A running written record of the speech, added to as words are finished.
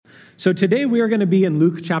So today we are going to be in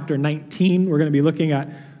Luke chapter 19. We're going to be looking at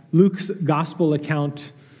Luke's gospel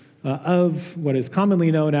account of what is commonly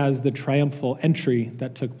known as the triumphal entry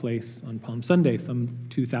that took place on Palm Sunday some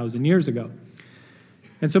 2,000 years ago.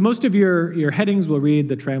 And so most of your headings will read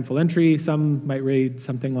the triumphal entry. Some might read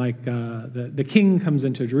something like the king comes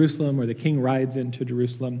into Jerusalem or the king rides into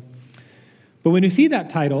Jerusalem. But when you see that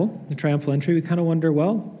title, the triumphal entry, we kind of wonder,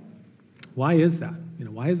 well, why is that?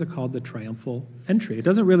 Why is it called the triumphal entry? It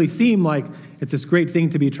doesn't really seem like it's this great thing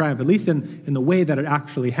to be triumphant, at least in the way that it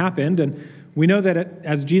actually happened. And we know that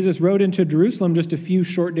as Jesus rode into Jerusalem just a few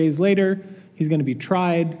short days later, he's going to be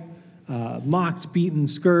tried, mocked, beaten,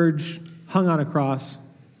 scourged, hung on a cross,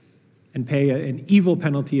 and pay an evil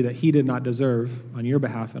penalty that he did not deserve on your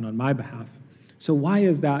behalf and on my behalf. So why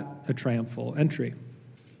is that a triumphal entry?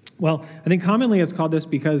 Well, I think commonly it's called this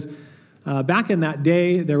because back in that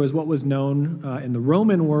day, there was what was known in the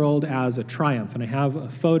Roman world as a triumph. And I have a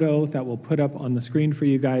photo that we'll put up on the screen for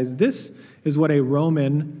you guys. This is what a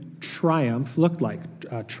Roman triumph looked like.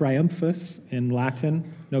 Triumphus in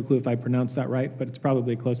Latin. No clue if I pronounced that right, but it's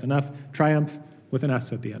probably close enough. Triumph with an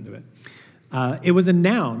S at the end of it. It was a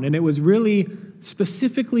noun, and it was really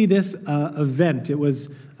specifically this event. It was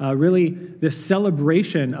really this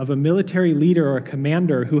celebration of a military leader or a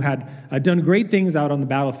commander who had done great things out on the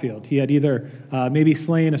battlefield. He had either maybe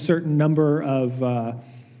slain a certain number of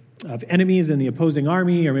enemies in the opposing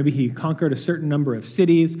army, or maybe he conquered a certain number of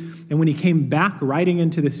cities. And when he came back riding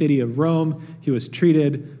into the city of Rome, he was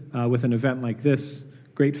treated with an event like this,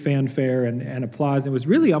 great fanfare and applause. It was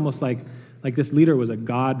really almost like this leader was a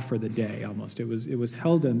god for the day, almost. It was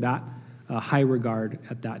held in that high regard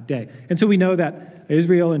at that day. And so we know that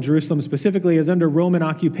Israel and Jerusalem specifically is under Roman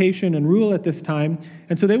occupation and rule at this time.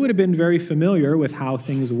 And so they would have been very familiar with how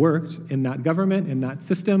things worked in that government, in that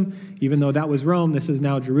system. Even though that was Rome, this is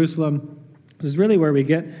now Jerusalem. This is really where we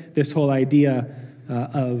get this whole idea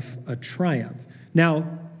of a triumph.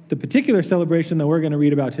 Now, the particular celebration that we're going to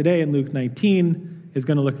read about today in Luke 19 is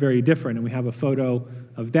going to look very different. And we have a photo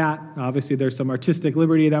of that. Obviously, there's some artistic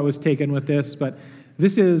liberty that was taken with this, but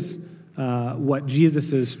this is what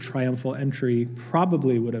Jesus' triumphal entry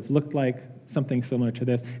probably would have looked like, something similar to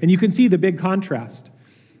this. And you can see the big contrast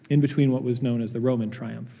in between what was known as the Roman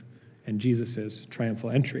triumph and Jesus'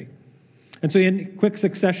 triumphal entry. And so in quick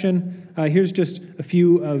succession, here's just a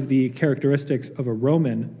few of the characteristics of a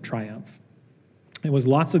Roman triumph. It was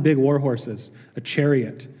lots of big war horses, a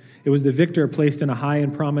chariot. It was the victor placed in a high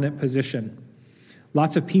and prominent position.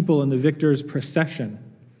 Lots of people in the victor's procession.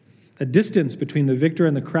 A distance between the victor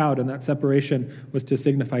and the crowd, and that separation was to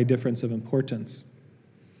signify difference of importance.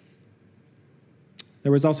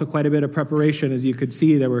 There was also quite a bit of preparation. As you could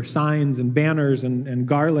see, there were signs and banners and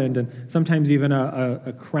garland, and sometimes even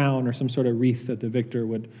a crown or some sort of wreath that the victor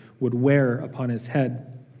would wear upon his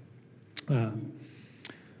head.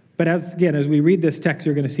 But as we read this text,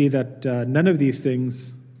 you're going to see that none of these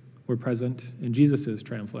things were present in Jesus'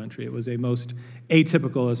 triumphal entry. It was a most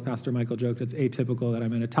atypical, as Pastor Michael joked, it's atypical that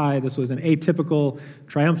I'm in a tie. This was an atypical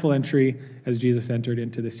triumphal entry as Jesus entered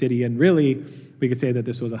into the city. And really, we could say that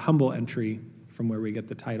this was a humble entry from where we get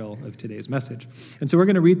the title of today's message. And so we're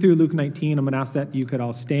going to read through Luke 19. I'm going to ask that you could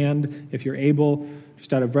all stand if you're able,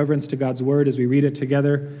 just out of reverence to God's word as we read it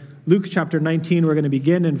together. Luke chapter 19, we're going to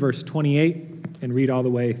begin in verse 28 and read all the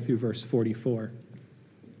way through verse 44.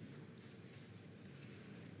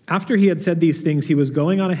 After he had said these things, he was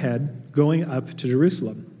going on ahead, going up to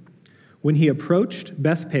Jerusalem. When he approached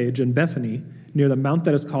Bethphage and Bethany, near the mount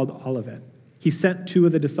that is called Olivet, he sent two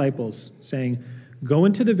of the disciples, saying, "Go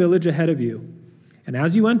into the village ahead of you, and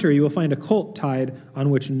as you enter, you will find a colt tied on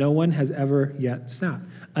which no one has ever yet sat.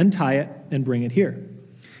 Untie it and bring it here.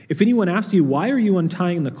 If anyone asks you, 'Why are you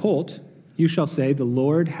untying the colt?' you shall say, 'The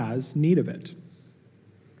Lord has need of it.'"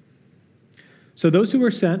 So those who were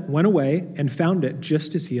sent went away and found it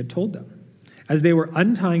just as he had told them. As they were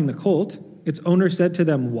untying the colt, its owner said to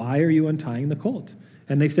them, "Why are you untying the colt?"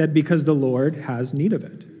 And they said, "Because the Lord has need of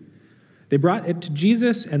it." They brought it to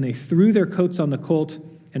Jesus, and they threw their coats on the colt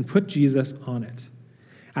and put Jesus on it.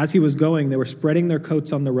 As he was going, they were spreading their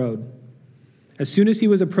coats on the road. As soon as he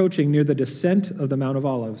was approaching near the descent of the Mount of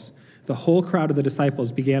Olives, the whole crowd of the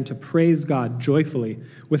disciples began to praise God joyfully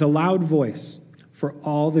with a loud voice for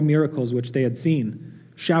all the miracles which they had seen,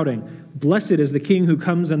 shouting, "Blessed is the King who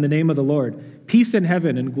comes in the name of the Lord, peace in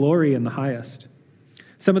heaven and glory in the highest."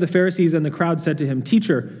 Some of the Pharisees in the crowd said to him,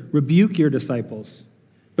 "Teacher, rebuke your disciples."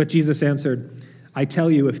 But Jesus answered, "I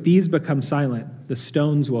tell you, if these become silent, the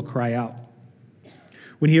stones will cry out."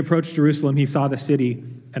 When he approached Jerusalem, he saw the city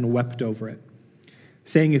and wept over it,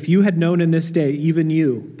 saying, "If you had known in this day, even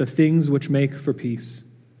you, the things which make for peace.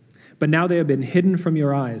 But now they have been hidden from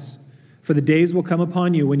your eyes. For the days will come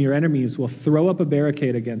upon you when your enemies will throw up a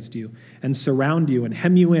barricade against you and surround you and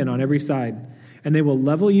hem you in on every side, and they will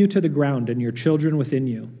level you to the ground and your children within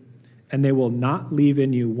you, and they will not leave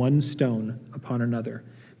in you one stone upon another,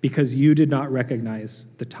 because you did not recognize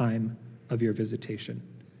the time of your visitation."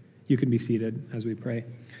 You can be seated as we pray.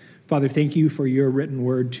 Father, thank you for your written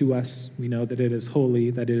word to us. We know that it is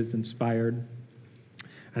holy, that it is inspired,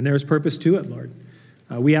 and there is purpose to it, Lord.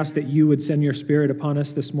 We ask that you would send your Spirit upon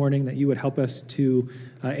us this morning, that you would help us to,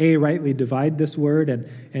 A, rightly divide this word,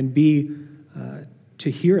 and B, to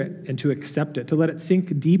hear it and to accept it, to let it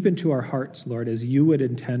sink deep into our hearts, Lord, as you would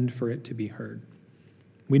intend for it to be heard.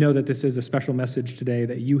 We know that this is a special message today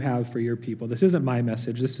that you have for your people. This isn't my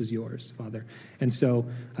message, this is yours, Father. And so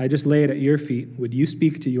I just lay it at your feet. Would you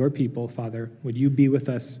speak to your people, Father? Would you be with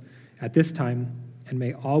us at this time? And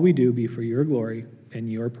may all we do be for your glory and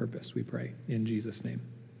your purpose, we pray. In Jesus' name,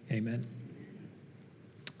 amen.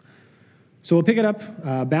 So we'll pick it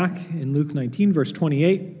up back in Luke 19, verse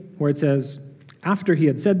 28, where it says, "After he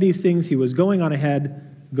had said these things, he was going on ahead,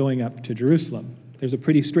 going up to Jerusalem." There's a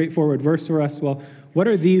pretty straightforward verse for us. Well, what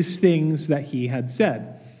are these things that he had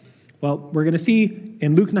said? Well, we're going to see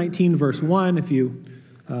in Luke 19, verse 1, if you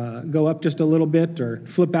go up just a little bit or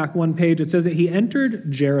flip back one page, it says that he entered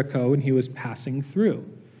Jericho and he was passing through.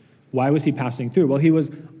 Why was he passing through? Well, he was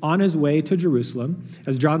on his way to Jerusalem.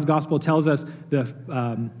 As John's gospel tells us,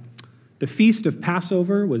 the feast of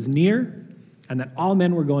Passover was near, and that all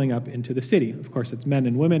men were going up into the city. Of course, it's men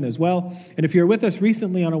and women as well. And if you're with us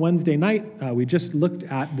recently on a Wednesday night, we just looked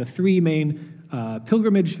at the three main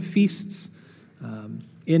pilgrimage feasts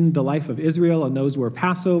in the life of Israel, and those were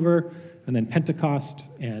Passover, and then Pentecost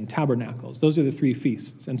and Tabernacles. Those are the three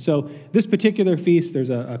feasts. And so this particular feast,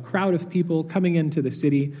 there's a crowd of people coming into the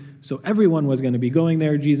city, so everyone was going to be going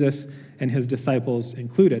there, Jesus and his disciples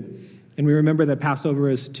included. And we remember that Passover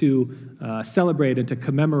is to celebrate and to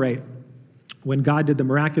commemorate when God did the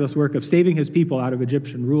miraculous work of saving his people out of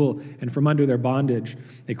Egyptian rule and from under their bondage.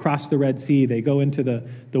 They crossed the Red Sea, they go into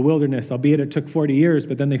the wilderness, albeit it took 40 years,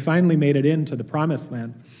 but then they finally made it into the promised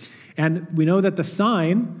land. And we know that the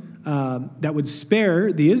sign that would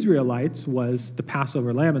spare the Israelites was the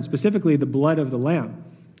Passover lamb, and specifically the blood of the lamb.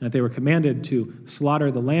 That they were commanded to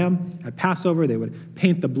slaughter the lamb at Passover. They would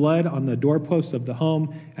paint the blood on the doorposts of the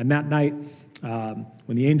home, and that night,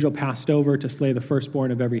 when the angel passed over to slay the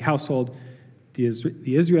firstborn of every household, the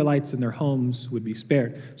Israelites and their homes would be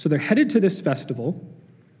spared. So they're headed to this festival,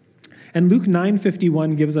 and Luke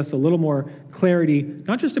 9:51 gives us a little more clarity,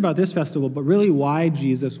 not just about this festival, but really why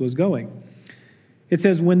Jesus was going. It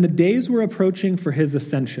says, "When the days were approaching for his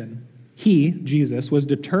ascension, he, Jesus, was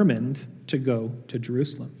determined to go to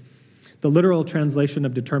Jerusalem." The literal translation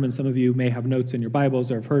of determined, some of you may have notes in your Bibles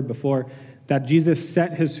or have heard before, that Jesus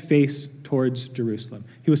set his face towards Jerusalem.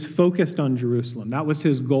 He was focused on Jerusalem. That was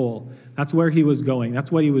his goal. That's where he was going.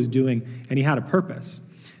 That's what he was doing, and he had a purpose.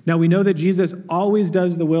 Now, we know that Jesus always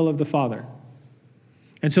does the will of the Father.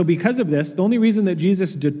 And so because of this, the only reason that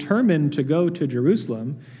Jesus determined to go to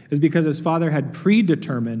Jerusalem is because his Father had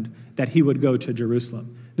predetermined that he would go to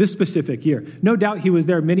Jerusalem this specific year. No doubt he was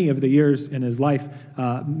there many of the years in his life,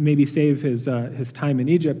 maybe save his time in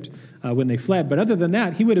Egypt when they fled. But other than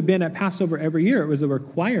that, he would have been at Passover every year. It was a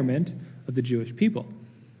requirement of the Jewish people.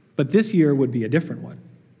 But this year would be a different one.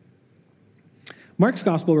 Mark's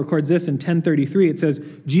gospel records this in 10:33. It says,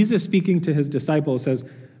 Jesus speaking to his disciples says,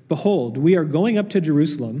 "Behold, we are going up to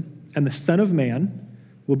Jerusalem, and the Son of Man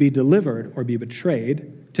will be delivered," or be betrayed,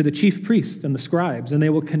 "to the chief priests and the scribes, and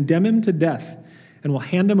they will condemn him to death and will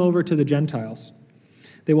hand him over to the Gentiles.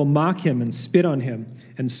 They will mock him and spit on him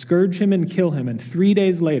and scourge him and kill him, and 3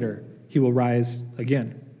 days later he will rise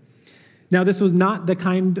again." Now, this was not the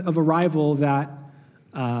kind of arrival that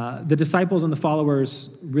the disciples and the followers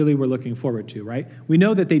really were looking forward to, right? We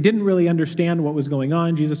know that they didn't really understand what was going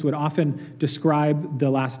on. Jesus would often describe the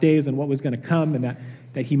last days and what was going to come, and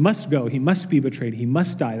that he must go, he must be betrayed, he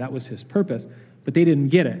must die. That was his purpose. But they didn't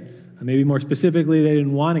get it. Maybe more specifically, they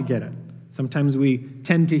didn't want to get it. Sometimes we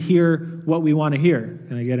tend to hear what we want to hear.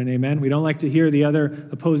 Can I get an amen? We don't like to hear the other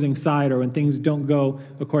opposing side, or when things don't go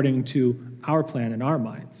according to our plan in our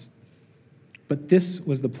minds. But this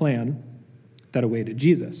was the plan that awaited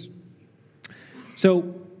Jesus.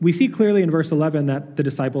 So we see clearly in verse 11 that the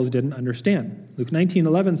disciples didn't understand. Luke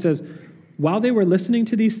 19:11 says, "While they were listening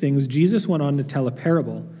to these things, Jesus went on to tell a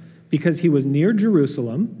parable, because he was near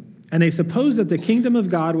Jerusalem, and they supposed that the kingdom of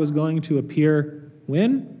God was going to appear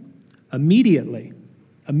when? Immediately.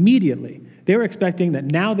 Immediately. They were expecting that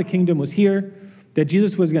now the kingdom was here, that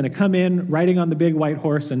Jesus was going to come in riding on the big white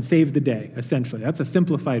horse and save the day, essentially. That's a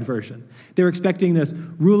simplified version. They were expecting this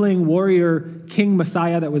ruling warrior king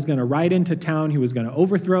Messiah that was going to ride into town. He was going to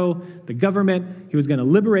overthrow the government. He was going to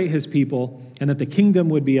liberate his people, and that the kingdom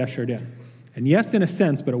would be ushered in. And yes, in a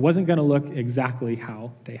sense, but it wasn't going to look exactly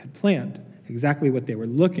how they had planned, exactly what they were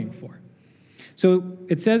looking for. So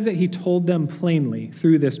it says that he told them plainly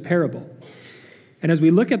through this parable. And as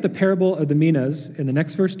we look at the parable of the minas in the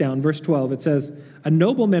next verse down, verse 12, it says, "A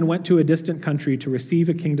nobleman went to a distant country to receive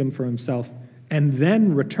a kingdom for himself and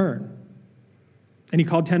then return. And he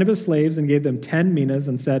called 10 of his slaves and gave them 10 minas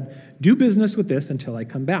and said, 'Do business with this until I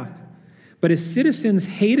come back.' But his citizens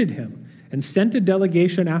hated him and sent a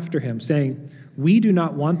delegation after him, saying, 'We do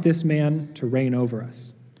not want this man to reign over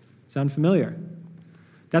us.'" Sound familiar?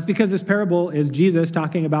 That's because this parable is Jesus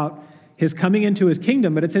talking about his coming into his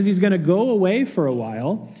kingdom, but it says he's going to go away for a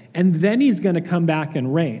while, and then he's going to come back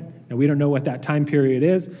and reign. Now, we don't know what that time period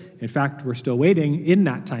is. In fact, we're still waiting in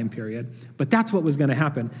that time period, but that's what was going to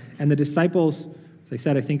happen. And the disciples, as I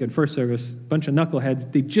said, I think in first service, a bunch of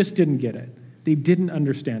knuckleheads, they just didn't get it. They didn't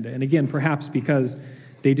understand it. And again, perhaps because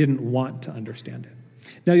they didn't want to understand it.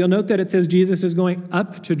 Now, you'll note that it says Jesus is going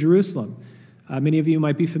up to Jerusalem. Many of you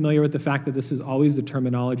might be familiar with the fact that this is always the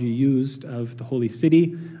terminology used of the holy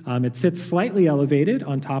city. It sits slightly elevated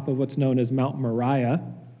on top of what's known as Mount Moriah,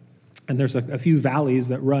 and there's a few valleys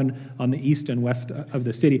that run on the east and west of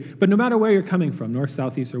the city. But no matter where you're coming from, north,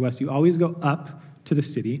 south, east, or west, you always go up to the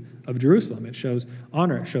city of Jerusalem. It shows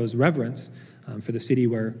honor, it shows reverence for the city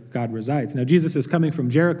where God resides. Now, Jesus is coming from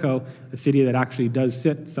Jericho, a city that actually does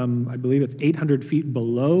sit some, I believe it's 800 feet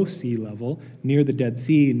below sea level, near the Dead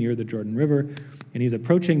Sea, near the Jordan River. And he's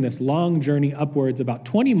approaching this long journey upwards, about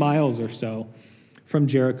 20 miles or so, from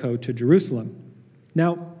Jericho to Jerusalem.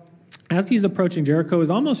 Now, as he's approaching, Jericho is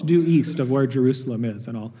almost due east of where Jerusalem is.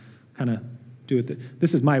 And I'll kind of do it.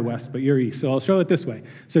 This is my west, but you're east, so I'll show it this way.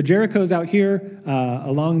 So Jericho's out here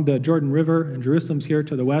along the Jordan River, and Jerusalem's here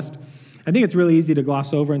to the west. I think it's really easy to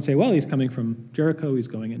gloss over and say, well, he's coming from Jericho, he's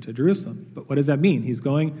going into Jerusalem. But what does that mean? He's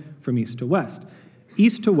going from east to west.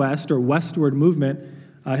 East to west, or westward movement,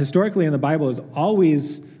 historically in the Bible is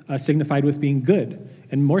always signified with being good,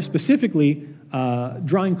 and more specifically,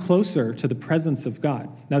 drawing closer to the presence of God.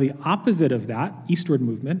 Now, the opposite of that, eastward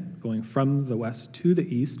movement, going from the west to the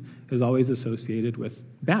east, is always associated with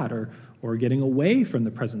bad, or getting away from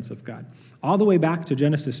the presence of God. All the way back to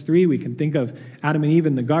Genesis 3, we can think of Adam and Eve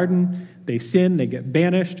in the garden. They sin, they get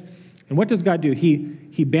banished. And what does God do?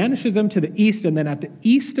 He banishes them to the east, and then at the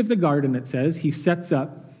east of the garden, it says, he sets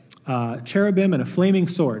up cherubim and a flaming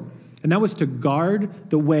sword. And that was to guard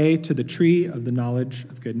the way to the tree of the knowledge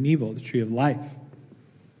of good and evil, the tree of life.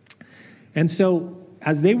 And so,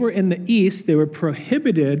 as they were in the east, they were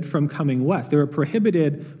prohibited from coming west. They were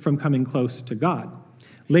prohibited from coming close to God.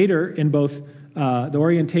 Later, in both the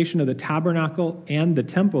orientation of the tabernacle and the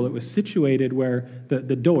temple, it was situated where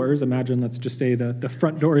the doors, imagine, let's just say the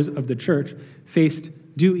front doors of the church, faced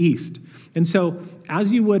due east. And so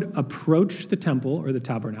as you would approach the temple or the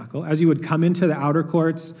tabernacle, as you would come into the outer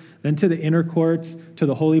courts, then to the inner courts, to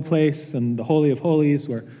the holy place and the Holy of Holies,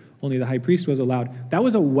 where only the high priest was allowed, that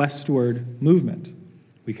was a westward movement.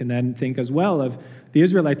 We can then think as well of the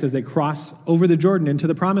Israelites as they cross over the Jordan into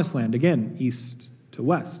the promised land, again, east to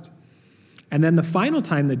west. And then the final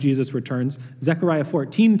time that Jesus returns, Zechariah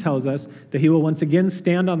 14 tells us that he will once again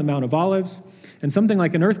stand on the Mount of Olives, and something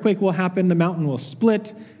like an earthquake will happen. The mountain will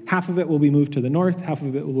split. Half of it will be moved to the north, half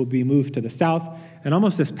of it will be moved to the south, and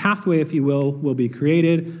almost this pathway, if you will be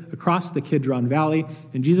created across the Kidron Valley,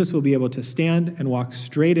 and Jesus will be able to stand and walk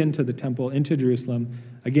straight into the temple, into Jerusalem,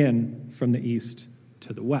 again, from the east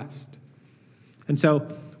to the west. And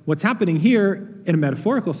so what's happening here, in a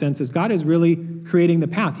metaphorical sense, is God is really creating the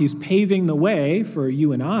path. He's paving the way for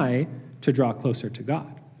you and I to draw closer to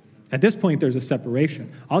God. At this point, there's a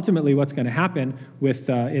separation. Ultimately, what's going to happen with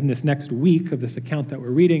in this next week of this account that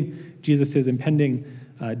we're reading, Jesus' impending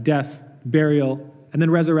death, burial, and then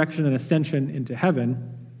resurrection and ascension into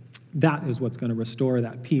heaven, that is what's going to restore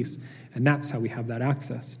that peace, and that's how we have that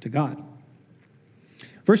access to God.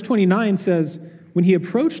 Verse 29 says, when he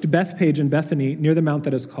approached Bethpage and Bethany near the mount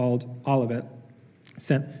that is called Olivet,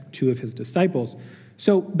 sent two of his disciples.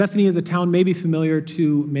 So Bethany is a town maybe familiar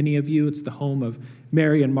to many of you. It's the home of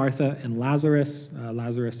Mary and Martha and Lazarus.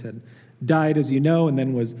 Lazarus had died, as you know, and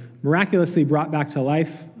then was miraculously brought back to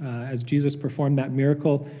life as Jesus performed that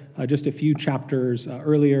miracle just a few chapters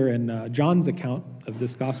earlier in John's account of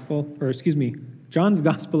this gospel, John's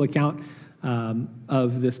gospel account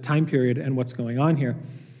of this time period and what's going on here.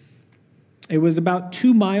 It was about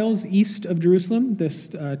 2 miles east of Jerusalem, this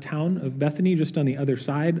town of Bethany, just on the other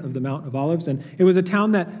side of the Mount of Olives. And it was a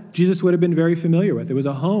town that Jesus would have been very familiar with. It was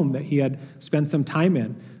a home that he had spent some time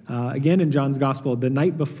in. Again, in John's gospel, the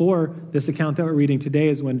night before this account that we're reading today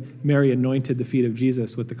is when Mary anointed the feet of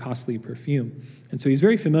Jesus with the costly perfume. And so he's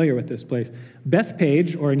very familiar with this place.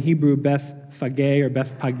 Bethpage, or in Hebrew, Bethphage or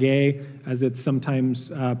Bethpage, as it's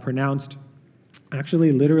sometimes pronounced,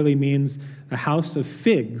 actually literally means a house of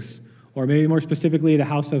figs, or maybe more specifically, the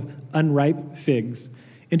house of unripe figs.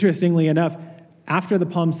 Interestingly enough, after the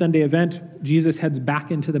Palm Sunday event, Jesus heads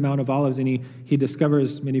back into the Mount of Olives, and he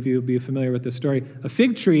discovers, many of you will be familiar with this story, a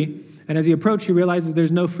fig tree, and as he approaches, he realizes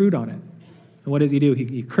there's no fruit on it. And what does he do?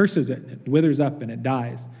 He curses it, and it withers up, and it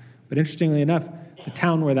dies. But interestingly enough, the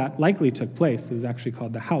town where that likely took place is actually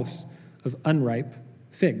called the house of unripe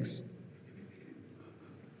figs.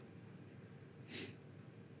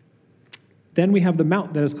 Then we have the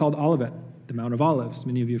mount that is called Olivet, the Mount of Olives.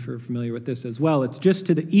 Many of you are familiar with this as well. It's just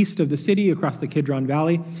to the east of the city across the Kidron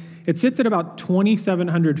Valley. It sits at about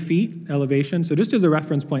 2,700 feet elevation. So just as a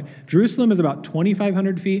reference point, Jerusalem is about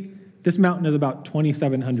 2,500 feet. This mountain is about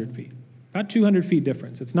 2,700 feet, about 200 feet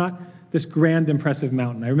difference. It's not this grand, impressive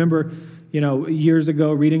mountain. I remember, years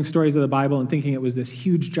ago reading stories of the Bible and thinking it was this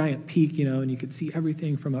huge, giant peak, and you could see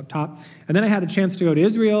everything from up top. And then I had a chance to go to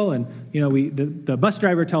Israel, and, the bus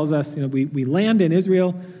driver tells us, we land in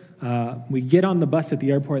Israel. We get on the bus at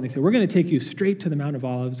the airport, and they say, we're going to take you straight to the Mount of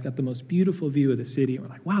Olives. It's got the most beautiful view of the city. And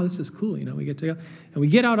we're like, wow, this is cool. We get to go. And we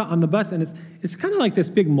get out on the bus, and it's kind of like this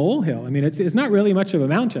big molehill. I mean, it's not really much of a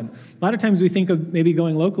mountain. A lot of times we think of maybe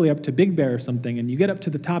going locally up to Big Bear or something, and you get up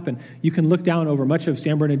to the top, and you can look down over much of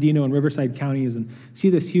San Bernardino and Riverside counties and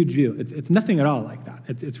see this huge view. It's nothing at all like that.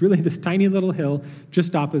 It's really this tiny little hill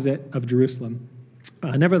just opposite of Jerusalem.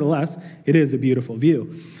 Nevertheless, it is a beautiful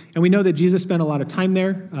view. And we know that Jesus spent a lot of time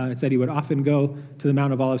there. It said he would often go to the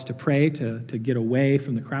Mount of Olives to pray, to get away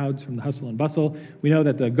from the crowds, from the hustle and bustle. We know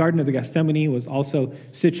that the Garden of the Gethsemane was also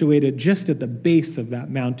situated just at the base of that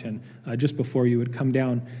mountain, just before you would come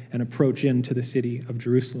down and approach into the city of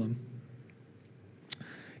Jerusalem.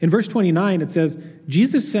 In verse 29, it says,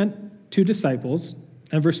 Jesus sent 2 disciples,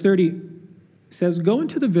 and verse 30 says, go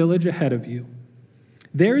into the village ahead of you.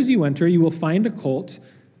 There as you enter, you will find a colt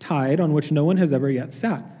tied on which no one has ever yet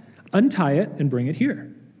sat. Untie it and bring it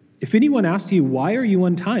here. If anyone asks you, why are you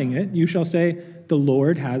untying it? You shall say, the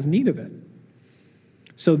Lord has need of it.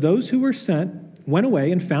 So those who were sent went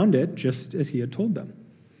away and found it just as he had told them.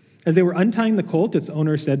 As they were untying the colt, its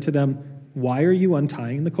owner said to them, why are you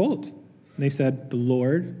untying the colt? And they said, the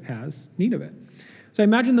Lord has need of it. So I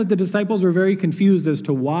imagine that the disciples were very confused as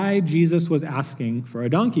to why Jesus was asking for a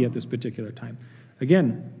donkey at this particular time.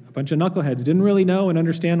 Again, a bunch of knuckleheads didn't really know and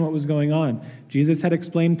understand what was going on. Jesus had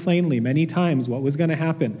explained plainly many times what was going to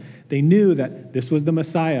happen. They knew that this was the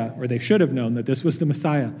Messiah, or they should have known that this was the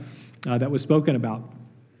Messiah that was spoken about.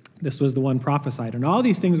 This was the one prophesied. And all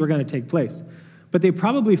these things were going to take place. But they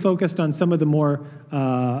probably focused on some of the more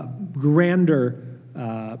grander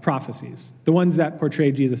prophecies, the ones that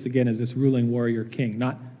portray Jesus again as this ruling warrior king,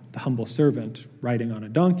 not the humble servant riding on a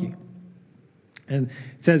donkey. And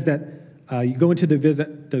it says that you go into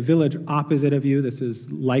the village opposite of you. This is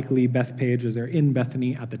likely Bethpage, as they're in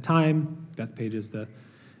Bethany at the time. Bethpage is the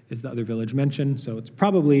other village mentioned, so it's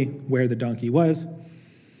probably where the donkey was.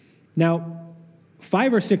 Now,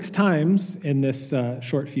 5 or 6 times in this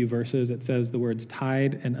short few verses, it says the words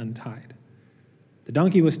tied and untied. The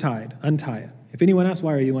donkey was tied, untie it. If anyone asks,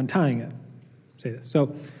 why are you untying it? Say this.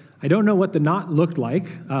 So I don't know what the knot looked like.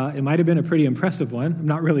 It might have been a pretty impressive one. I'm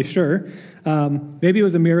not really sure. Maybe it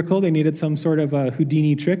was a miracle. They needed some sort of a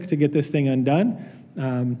Houdini trick to get this thing undone.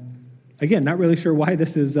 Again, not really sure why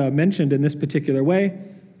this is mentioned in this particular way.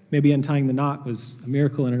 Maybe untying the knot was a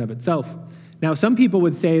miracle in and of itself. Now, some people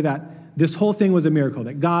would say that this whole thing was a miracle,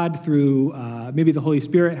 that God, through maybe the Holy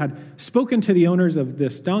Spirit, had spoken to the owners of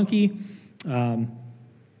this donkey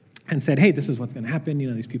and said, hey, this is what's going to happen.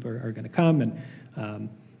 These people are going to come. And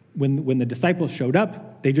when the disciples showed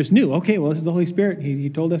up, they just knew, okay, well, this is the Holy Spirit. He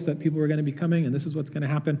told us that people were going to be coming, and this is what's going to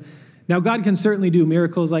happen. Now, God can certainly do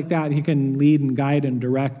miracles like that. He can lead and guide and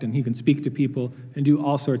direct, and he can speak to people and do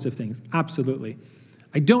all sorts of things. Absolutely.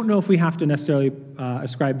 I don't know if we have to necessarily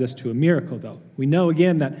ascribe this to a miracle, though. We know,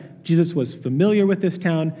 again, that Jesus was familiar with this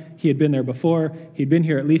town. He had been there before. He'd been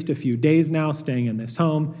here at least a few days now, staying in this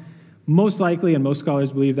home. Most likely, and most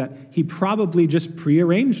scholars believe that he probably just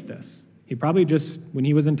prearranged this. He probably just, when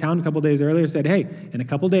he was in town a couple days earlier, said, hey, in a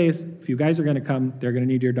couple days, if you guys are going to come, they're going to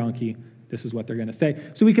need your donkey. This is what they're going to say.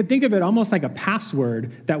 So we could think of it almost like a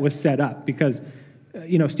password that was set up, because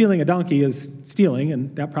stealing a donkey is stealing,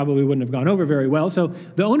 and that probably wouldn't have gone over very well. So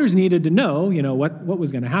the owners needed to know, what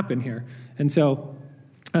was going to happen here. And so,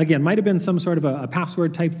 again, might have been some sort of a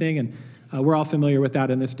password type thing, and we're all familiar with that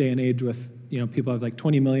in this day and age with, people have like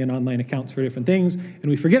 20 million online accounts for different things, and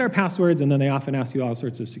we forget our passwords, and then they often ask you all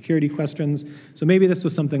sorts of security questions. So maybe this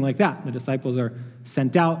was something like that. The disciples are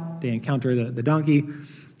sent out, they encounter the donkey,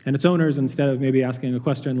 and its owners, instead of maybe asking a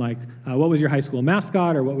question like, what was your high school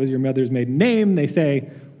mascot, or what was your mother's maiden name, they say,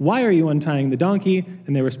 why are you untying the donkey?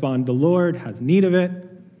 And they respond, the Lord has need of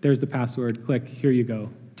it. There's the password, click, here you go,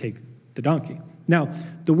 take the donkey. Now,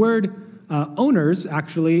 the word owners,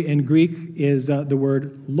 actually, in Greek, is the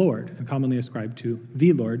word Lord, and commonly ascribed to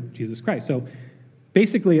the Lord, Jesus Christ. So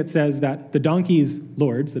basically it says that the donkey's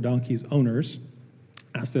lords, the donkey's owners,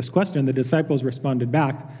 asked this question. The disciples responded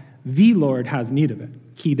back, the Lord has need of it.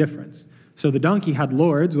 Key difference. So the donkey had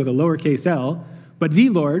lords with a lowercase l, but the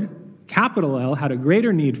Lord, capital L, had a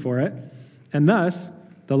greater need for it, and thus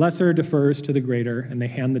the lesser defers to the greater, and they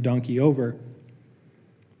hand the donkey over.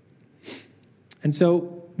 And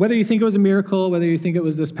so whether you think it was a miracle, whether you think it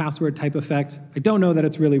was this password type effect, I don't know that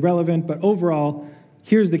it's really relevant, but overall,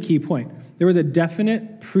 here's the key point. There was a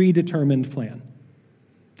definite, predetermined plan.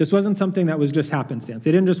 This wasn't something that was just happenstance.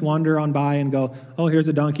 They didn't just wander on by and go, oh, here's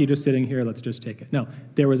a donkey just sitting here, let's just take it. No,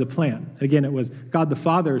 there was a plan. Again, it was God the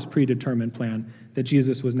Father's predetermined plan that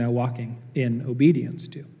Jesus was now walking in obedience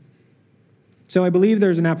to. So I believe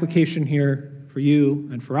there's an application here for you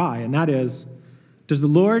and for I, and that is, does the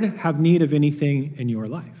Lord have need of anything in your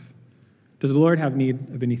life? Does the Lord have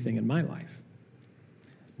need of anything in my life?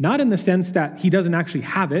 Not in the sense that he doesn't actually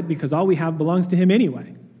have it, because all we have belongs to him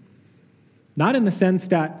anyway. Not in the sense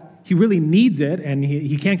that he really needs it and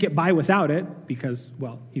he can't get by without it because,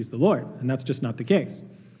 well, he's the Lord, and that's just not the case.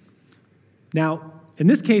 Now, in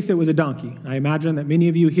this case, it was a donkey. I imagine that many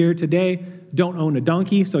of you here today don't own a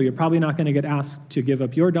donkey, so you're probably not going to get asked to give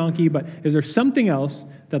up your donkey, but is there something else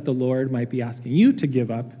that the Lord might be asking you to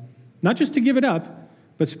give up? Not just to give it up,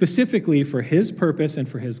 but specifically for his purpose and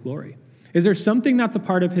for his glory. Is there something that's a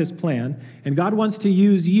part of his plan, and God wants to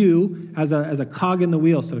use you as a cog in the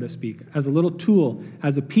wheel, so to speak, as a little tool,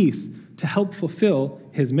 as a piece to help fulfill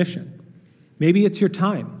his mission? Maybe it's your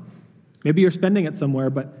time. Maybe you're spending it somewhere,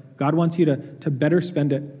 but God wants you to better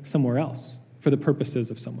spend it somewhere else for the purposes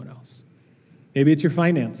of someone else. Maybe it's your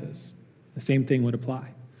finances. The same thing would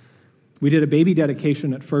apply. We did a baby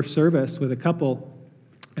dedication at first service with a couple,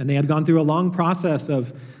 and they had gone through a long process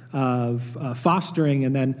of fostering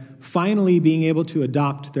and then finally being able to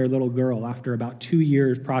adopt their little girl after about 2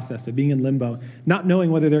 years process of being in limbo, not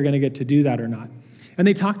knowing whether they're going to get to do that or not. And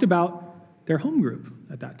they talked about their home group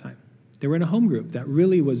at that time. They were in a home group that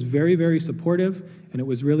really was very, very supportive, and it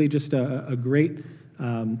was really just a great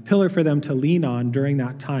pillar for them to lean on during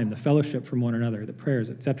that time, the fellowship from one another, the prayers,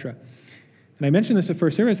 etc. And I mentioned this at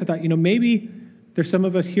first service. I thought, maybe there's some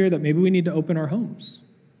of us here that maybe we need to open our homes.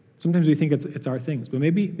 Sometimes we think it's our things, but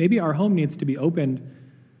maybe our home needs to be opened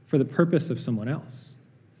for the purpose of someone else.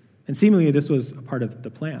 And seemingly this was a part of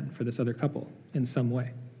the plan for this other couple in some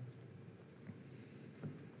way.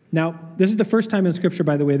 Now, this is the first time in Scripture,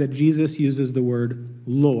 by the way, that Jesus uses the word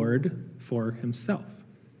Lord for himself.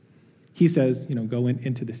 He says, go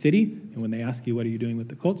into the city, and when they ask you, what are you doing with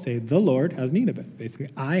the colt, say, the Lord has need of it. Basically,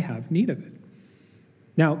 I have need of it.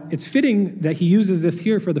 Now, it's fitting that he uses this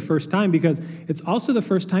here for the first time because it's also the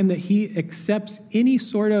first time that he accepts any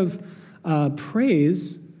sort of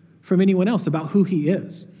praise from anyone else about who he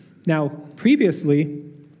is. Now, previously,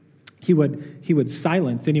 he would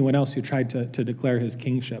silence anyone else who tried to declare his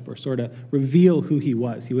kingship or sort of reveal who he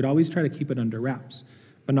was. He would always try to keep it under wraps,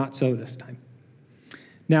 but not so this time.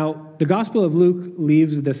 Now, the Gospel of Luke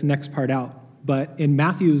leaves this next part out, but in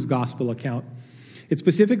Matthew's Gospel account, it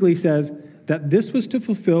specifically says that this was to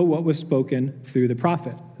fulfill what was spoken through the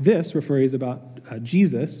prophet. This refers about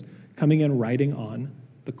Jesus coming and riding on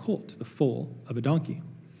the colt, the foal of a donkey.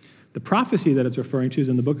 The prophecy that it's referring to is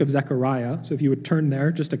in the book of Zechariah. So if you would turn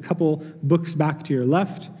there, just a couple books back to your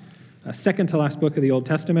left, second to last book of the Old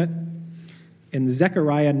Testament, in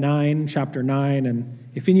Zechariah 9, chapter 9. And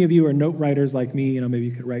if any of you are note writers like me, maybe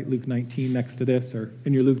you could write Luke 19 next to this, or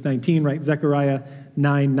in your Luke 19, write Zechariah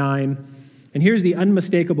 9:9. And here's the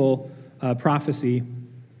unmistakable prophecy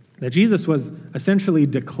that Jesus was essentially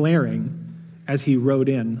declaring as he rode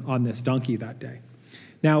in on this donkey that day.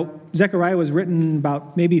 Now, Zechariah was written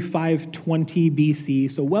about maybe 520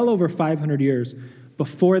 BC, so well over 500 years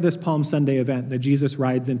before this Palm Sunday event that Jesus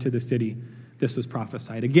rides into the city. This was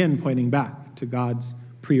prophesied, again pointing back to God's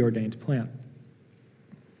preordained plan.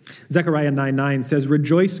 Zechariah 9:9 says,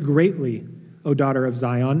 "Rejoice greatly, O daughter of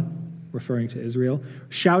Zion. referring to Israel.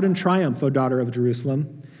 Shout in triumph, O daughter of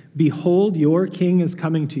Jerusalem. Behold, your king is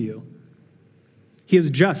coming to you. He is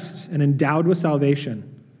just and endowed with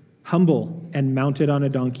salvation, humble and mounted on a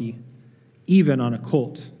donkey, even on a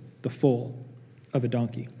colt, the foal of a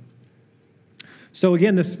donkey. So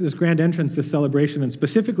again, this grand entrance, this celebration, and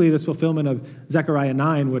specifically this fulfillment of Zechariah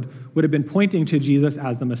 9 would have been pointing to Jesus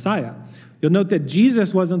as the Messiah. You'll note that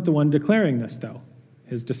Jesus wasn't the one declaring this, though.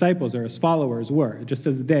 His disciples or his followers were. It just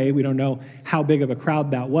says they. We don't know how big of a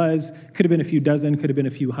crowd that was. Could have been a few dozen, could have been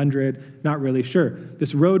a few hundred, not really sure.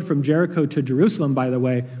 This road from Jericho to Jerusalem, by the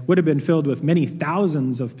way, would have been filled with many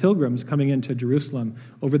thousands of pilgrims coming into Jerusalem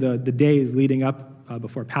over the days leading up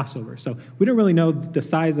before Passover. So we don't really know the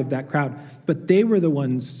size of that crowd, but they were the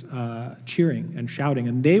ones cheering and shouting,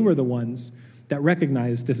 and they were the ones that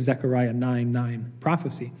recognized this Zechariah 9:9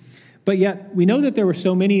 prophecy. But yet, we know that there were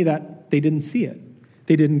so many that they didn't see it.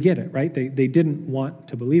 They didn't get it, right? They didn't want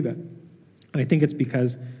to believe it. And I think it's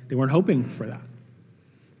because they weren't hoping for that.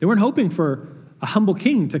 They weren't hoping for a humble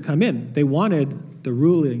king to come in. They wanted the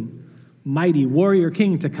ruling, mighty warrior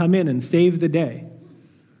king to come in and save the day.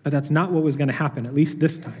 But that's not what was going to happen, at least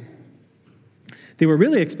this time. They were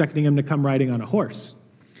really expecting him to come riding on a horse.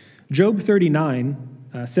 Job 39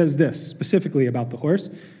 says this, specifically about the horse.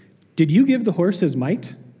 Did you give the horse his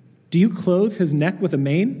might? Do you clothe his neck with a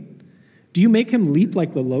mane? Do you make him leap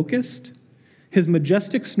like the locust? His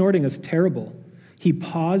majestic snorting is terrible. He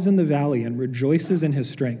paws in the valley and rejoices in his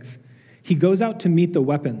strength. He goes out to meet the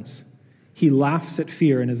weapons. He laughs at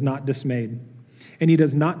fear and is not dismayed. And he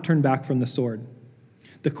does not turn back from the sword.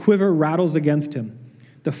 The quiver rattles against him,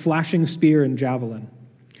 the flashing spear and javelin.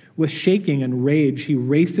 With shaking and rage, he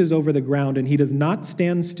races over the ground, and he does not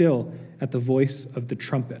stand still at the voice of the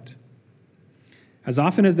trumpet. As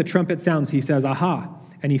often as the trumpet sounds, he says, "Aha!"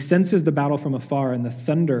 And he senses the battle from afar and the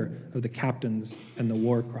thunder of the captains and the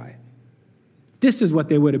war cry. This is what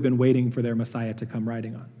they would have been waiting for their Messiah to come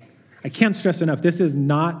riding on. I can't stress enough, this is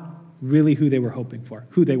not really who they were hoping for,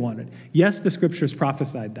 who they wanted. Yes, the scriptures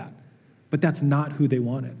prophesied that, but that's not who they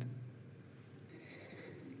wanted.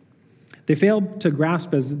 They failed to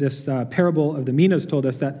grasp, as this parable of the minas told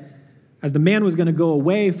us, that as the man was going to go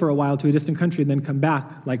away for a while to a distant country and then come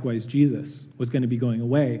back, likewise Jesus was going to be going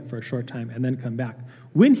away for a short time and then come back.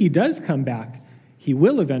 When he does come back, he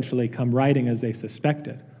will eventually come riding, as they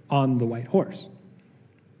suspected, on the white horse.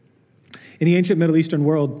 In the ancient Middle Eastern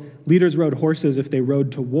world, leaders rode horses if they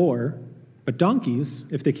rode to war, but donkeys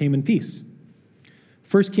if they came in peace.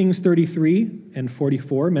 1 Kings 33 and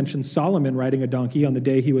 44 mention Solomon riding a donkey on the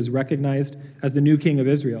day he was recognized as the new king of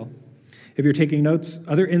Israel. If you're taking notes,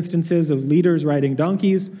 other instances of leaders riding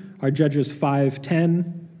donkeys are Judges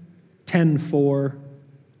 5:10, 10:4,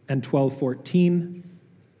 and 12:14.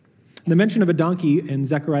 The mention of a donkey in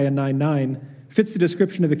Zechariah 9:9 fits the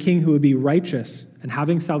description of a king who would be righteous and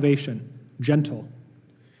having salvation, gentle.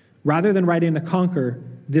 Rather than riding to conquer,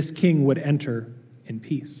 this king would enter in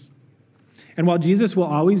peace. And while Jesus will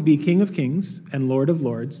always be King of Kings and Lord of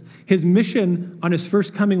Lords, his mission on his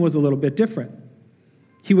first coming was a little bit different.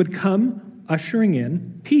 He would come ushering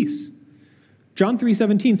in peace. John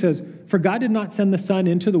 3:17 says, "For God did not send the Son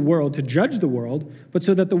into the world to judge the world, but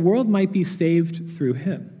so that the world might be saved through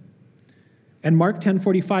him." And Mark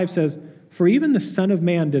 10:45 says, "For even the Son of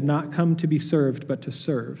Man did not come to be served, but to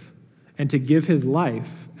serve, and to give his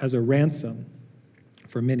life as a ransom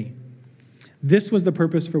for many." This was the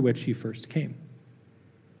purpose for which he first came.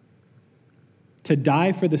 To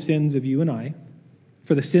die for the sins of you and I,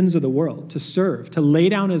 for the sins of the world, to serve, to lay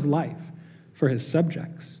down his life for his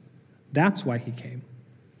subjects. That's why he came.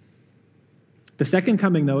 The second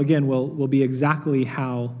coming, though, again, will be exactly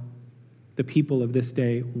how the people of this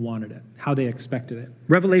day wanted it, how they expected it.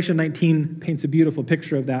 Revelation 19 paints a beautiful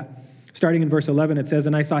picture of that. Starting in verse 11, it says,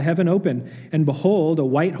 "And I saw heaven open, and behold, a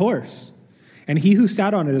white horse. And he who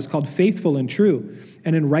sat on it is called Faithful and True,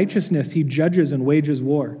 and in righteousness he judges and wages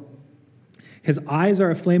war. His eyes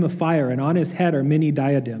are a flame of fire, and on his head are many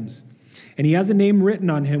diadems. And he has a name written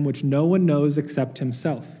on him which no one knows except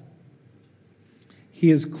himself. He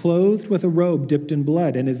is clothed with a robe dipped in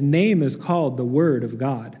blood, and his name is called the Word of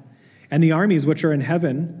God. And the armies which are in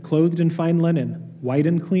heaven, clothed in fine linen, white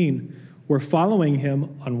and clean, were following him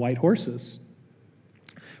on white horses.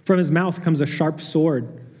 From his mouth comes a sharp sword,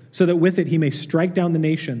 so that with it he may strike down the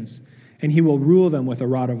nations, and he will rule them with a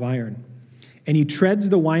rod of iron. And he treads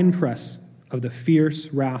the winepress of the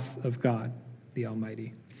fierce wrath of God, the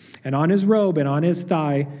Almighty. And on his robe and on his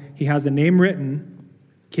thigh he has a name written,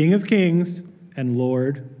 King of Kings and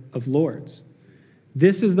Lord of Lords."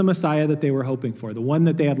 This is the Messiah that they were hoping for, the one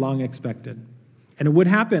that they had long expected. And it would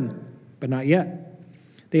happen, but not yet.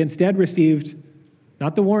 They instead received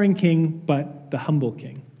Not the warring king, but the humble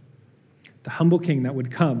king. The humble king that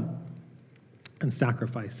would come and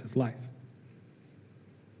sacrifice his life.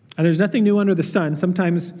 And there's nothing new under the sun.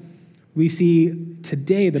 Sometimes we see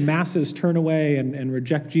today the masses turn away and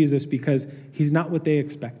reject Jesus because he's not what they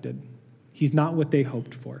expected. He's not what they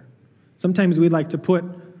hoped for. Sometimes we like to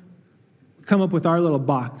come up with our little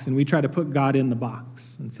box, and we try to put God in the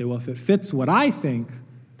box and say, well, if it fits what I think,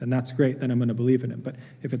 then that's great, then I'm going to believe in it. But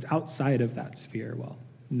if it's outside of that sphere, well,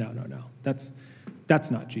 no.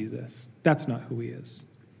 That's not Jesus. That's not who he is.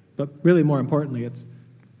 But really, more importantly,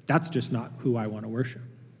 that's just not who I want to worship.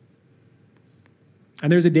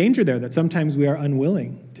 And there's a danger there that sometimes we are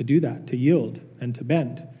unwilling to do that, to yield and to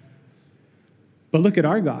bend. But look at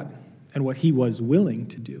our God and what he was willing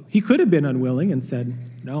to do. He could have been unwilling and said,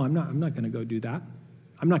 no, I'm not going to go do that.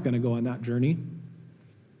 I'm not going to go on that journey.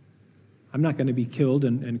 I'm not going to be killed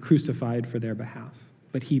and crucified for their behalf.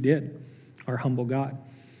 But he did, our humble God.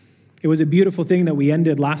 It was a beautiful thing that we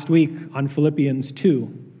ended last week on Philippians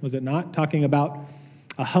 2, was it not? Talking about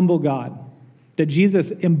a humble God, that Jesus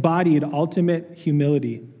embodied ultimate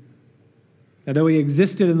humility. That though he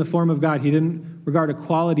existed in the form of God, he didn't regard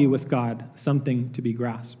equality with God something to be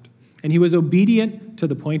grasped. And he was obedient to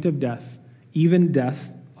the point of death, even death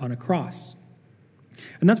on a cross.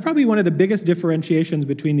 And that's probably one of the biggest differentiations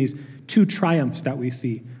between these two triumphs that we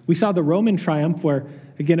see. We saw the Roman triumph where,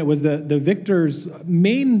 again, it was the victor's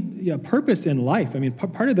main purpose in life. I mean,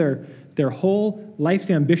 part of their whole life's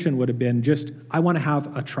ambition would have been just, I want to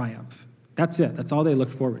have a triumph. That's it. That's all they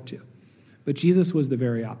looked forward to. But Jesus was the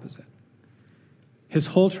very opposite. His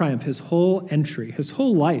whole triumph, his whole entry, his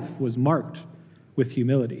whole life was marked with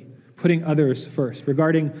humility, putting others first,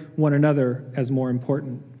 regarding one another as more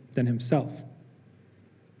important than himself.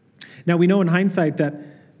 Now, we know in hindsight that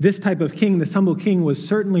this type of king, this humble king, was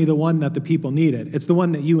certainly the one that the people needed. It's the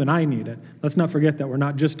one that you and I needed. Let's not forget that we're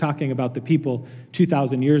not just talking about the people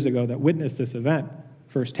 2,000 years ago that witnessed this event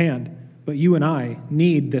firsthand, but you and I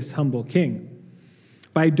need this humble king.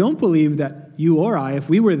 But I don't believe that you or I, if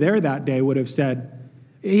we were there that day, would have said,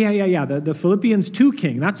 yeah, the Philippians 2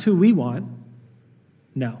 king, that's who we want.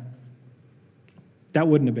 No, that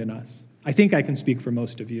wouldn't have been us. I think I can speak for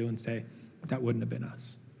most of you and say that wouldn't have been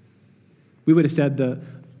us. We would have said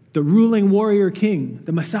the ruling warrior king,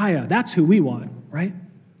 the Messiah, that's who we want, right?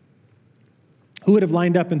 Who would have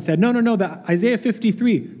lined up and said, no, that Isaiah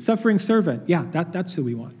 53, suffering servant, yeah, that's who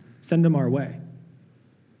we want. Send him our way.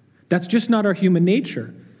 That's just not our human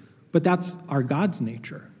nature, but that's our God's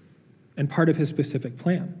nature and part of his specific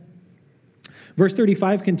plan. Verse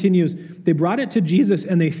 35 continues, they brought it to Jesus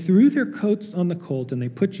and they threw their coats on the colt and they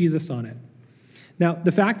put Jesus on it. Now,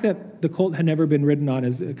 the fact that the colt had never been ridden on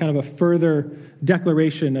is kind of a further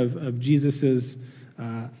declaration of Jesus'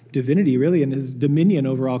 divinity, really, and his dominion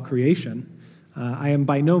over all creation. I am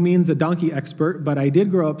by no means a donkey expert, but I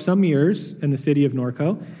did grow up some years in the city of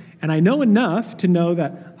Norco, and I know enough to know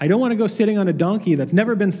that I don't want to go sitting on a donkey that's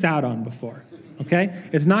never been sat on before, okay?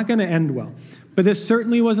 It's not going to end well. But this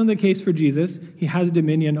certainly wasn't the case for Jesus. He has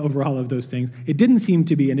dominion over all of those things. It didn't seem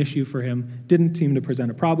to be an issue for him, didn't seem to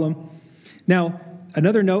present a problem. Now,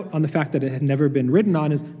 another note on the fact that it had never been ridden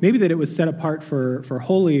on is maybe that it was set apart for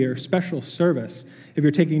holy or special service. If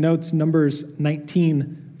you're taking notes, Numbers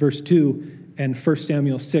 19, verse 2, and 1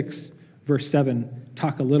 Samuel 6, verse 7,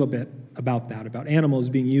 talk a little bit about that, about animals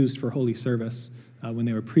being used for holy service when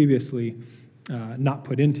they were previously not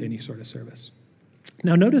put into any sort of service.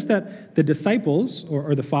 Now, notice that the disciples,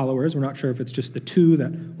 or the followers, we're not sure if it's just the two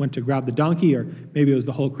that went to grab the donkey or maybe it was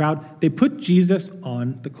the whole crowd, they put Jesus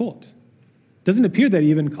on the colt. It doesn't appear that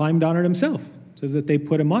he even climbed on it himself. It says that they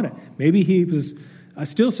put him on it. Maybe he was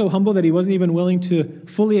still so humble that he wasn't even willing to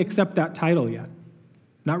fully accept that title yet.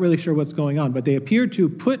 Not really sure what's going on, but they appear to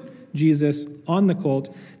put Jesus on the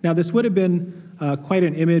colt. Now, this would have been quite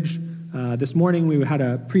an image. This morning, we had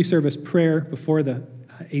a pre-service prayer before the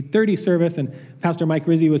 8:30 service, and Pastor Mike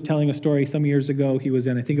Rizzi was telling a story some years ago. He was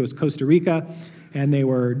in, I think it was Costa Rica, and they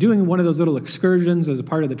were doing one of those little excursions as a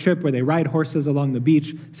part of the trip where they ride horses along the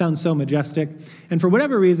beach. Sounds so majestic. And for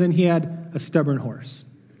whatever reason, he had a stubborn horse.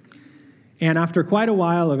 And after quite a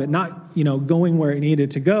while of it not, going where it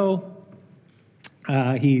needed to go,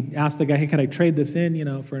 he asked the guy, hey, can I trade this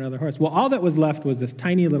in, for another horse? Well, all that was left was this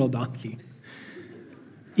tiny little donkey,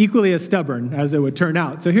 equally as stubborn as it would turn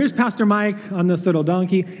out. So here's Pastor Mike on this little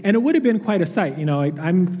donkey, and it would have been quite a sight.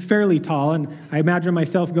 I'm fairly tall, and I imagine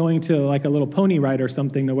myself going to like a little pony ride or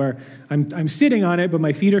something to where I'm sitting on it, but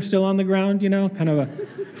my feet are still on the ground, kind of a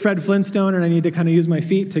Fred Flintstone, and I need to kind of use my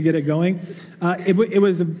feet to get it going. It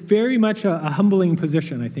was very much a humbling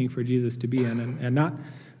position, I think, for Jesus to be in, and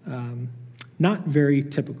not very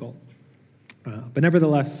typical. But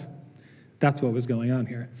nevertheless, that's what was going on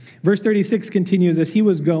here. Verse 36 continues, as he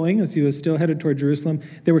was still headed toward Jerusalem,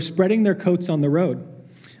 they were spreading their coats on the road.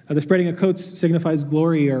 The spreading of coats signifies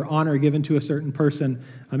glory or honor given to a certain person,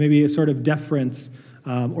 maybe a sort of deference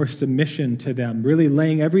or submission to them, really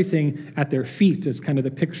laying everything at their feet is kind of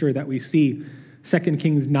the picture that we see. 2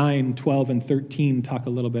 Kings 9, 12, and 13 talk a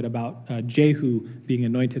little bit about Jehu being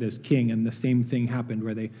anointed as king, and the same thing happened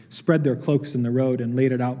where they spread their cloaks in the road and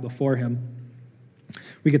laid it out before him.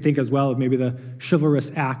 We could think as well of maybe the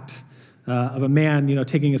chivalrous act of a man,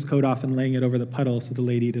 taking his coat off and laying it over the puddle so the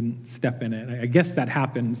lady didn't step in it. I guess that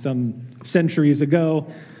happened some centuries ago.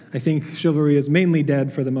 I think chivalry is mainly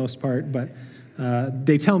dead for the most part, but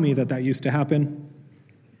they tell me that used to happen.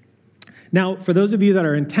 Now, for those of you that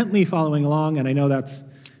are intently following along, and I know that's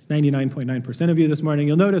 99.9% of you this morning,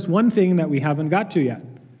 you'll notice one thing that we haven't got to yet,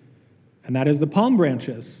 and that is the palm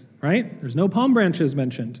branches, right? There's no palm branches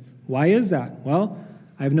mentioned. Why is that? Well,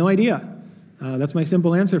 I have no idea. That's my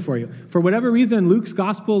simple answer for you. For whatever reason, Luke's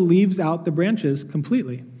gospel leaves out the branches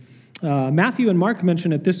completely. Matthew and Mark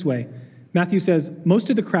mention it this way. Matthew says, most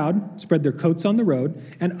of the crowd spread their coats on the road,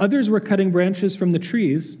 and others were cutting branches from the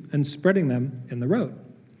trees and spreading them in the road.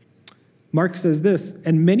 Mark says this,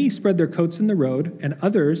 and many spread their coats in the road, and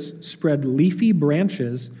others spread leafy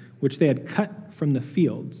branches which they had cut from the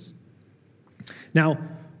fields. Now,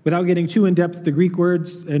 without getting too in-depth, the Greek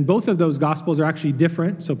words in both of those gospels are actually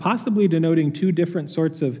different, so possibly denoting two different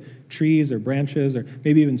sorts of trees or branches or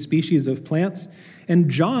maybe even species of plants. And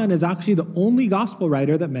John is actually the only gospel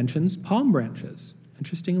writer that mentions palm branches,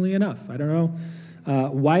 interestingly enough. I don't know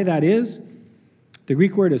why that is. The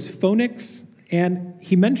Greek word is phonix, and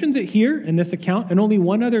he mentions it here in this account and only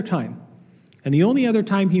one other time. And the only other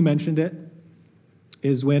time he mentioned it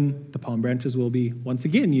is when the palm branches will be once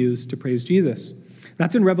again used to praise Jesus.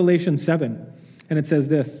 That's in Revelation 7, and it says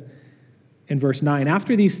this in verse 9,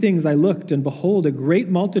 after these things I looked, and behold, a great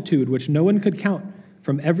multitude which no one could count,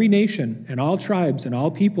 from every nation and all tribes and all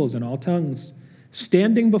peoples and all tongues,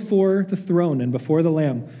 standing before the throne and before the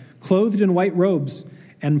Lamb, clothed in white robes,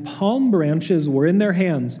 and palm branches were in their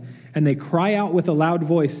hands, and they cry out with a loud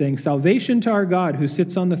voice, saying, salvation to our God who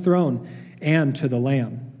sits on the throne and to the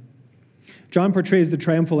Lamb. John portrays the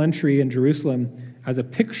triumphal entry in Jerusalem as a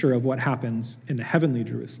picture of what happens in the heavenly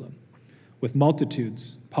Jerusalem, with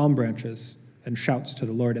multitudes, palm branches, and shouts to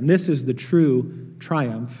the Lord. And this is the true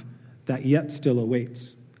triumph that yet still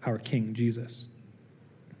awaits our King Jesus.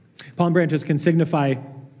 Palm branches can signify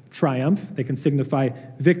triumph. They can signify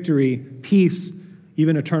victory, peace,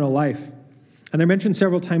 even eternal life. And they're mentioned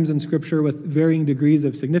several times in Scripture with varying degrees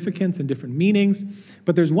of significance and different meanings.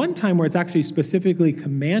 But there's one time where it's actually specifically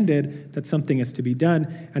commanded that something is to be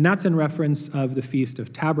done, and that's in reference of the Feast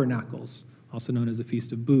of Tabernacles, also known as the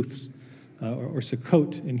Feast of Booths, or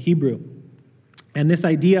Sukkot in Hebrew. And this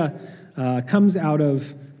idea comes out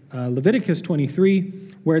of Leviticus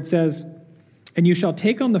 23, where it says, and you shall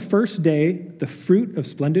take on the first day the fruit of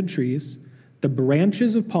splendid trees, the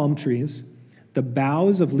branches of palm trees, the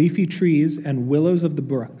boughs of leafy trees and willows of the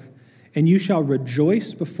brook, and you shall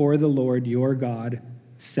rejoice before the Lord your God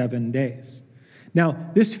 7 days.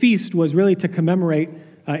 Now, this feast was really to commemorate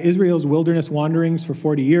Israel's wilderness wanderings for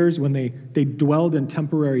 40 years when they dwelled in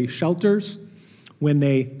temporary shelters, when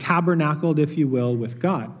they tabernacled, if you will, with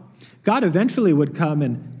God. God eventually would come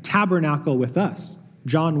and tabernacle with us.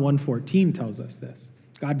 John 1:14 tells us this.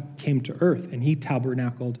 God came to earth and he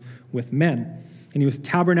tabernacled with men. And he was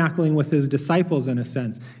tabernacling with his disciples in a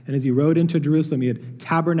sense. And as he rode into Jerusalem, he had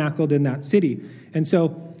tabernacled in that city. And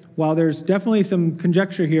so while there's definitely some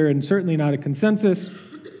conjecture here and certainly not a consensus,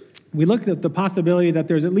 we look at the possibility that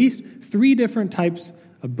there's at least 3 different types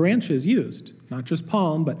of branches used. Not just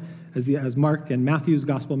palm, but as Mark and Matthew's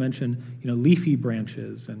gospel mention, leafy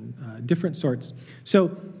branches and different sorts.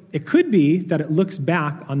 So it could be that it looks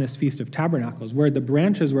back on this Feast of Tabernacles, where the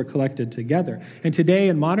branches were collected together. And today,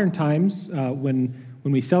 in modern times, when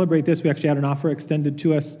we celebrate this, we actually had an offer extended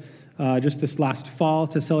to us just this last fall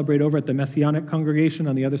to celebrate over at the Messianic congregation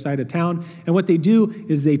on the other side of town. And what they do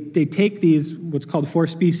is they take these, what's called 4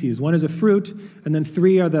 species. 1 is a fruit, and then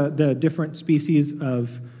 3 are the different species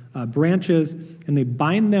of branches, and they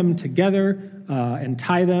bind them together and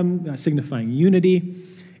tie them, signifying unity.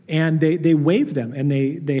 And they wave them, and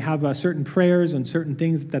they have certain prayers and certain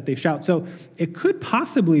things that they shout. So it could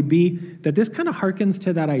possibly be that this kind of harkens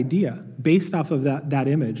to that idea based off of that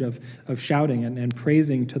image of shouting and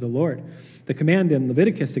praising to the Lord. The command in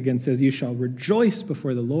Leviticus again says, you shall rejoice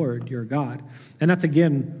before the Lord your God. And that's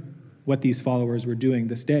again what these followers were doing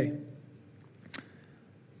this day.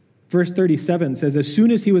 Verse 37 says, as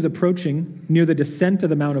soon as he was approaching near the descent of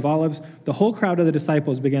the Mount of Olives, the whole crowd of the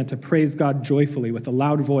disciples began to praise God joyfully with a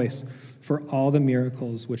loud voice for all the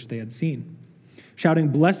miracles which they had seen, shouting,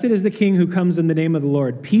 "Blessed is the King who comes in the name of the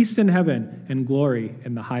Lord, peace in heaven and glory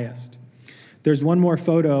in the highest." There's one more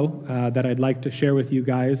photo that I'd like to share with you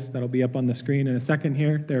guys that'll be up on the screen in a second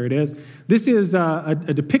here. There it is. This is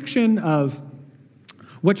a depiction of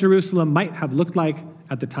what Jerusalem might have looked like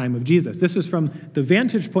at the time of Jesus. This was from the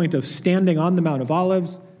vantage point of standing on the Mount of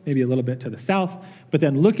Olives, maybe a little bit to the south, but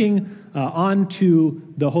then looking onto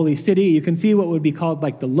the holy city. You can see what would be called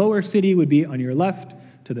like the lower city would be on your left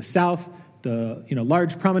to the south. The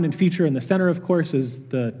large prominent feature in the center, of course, is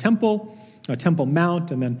the temple, Temple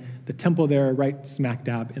Mount, and then the temple there right smack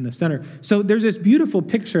dab in the center. So there's this beautiful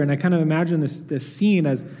picture, and I kind of imagine this scene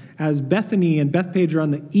as Bethany and Bethpage are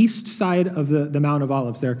on the east side of the Mount of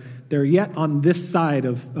Olives. They're yet on this side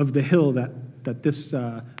of the hill that this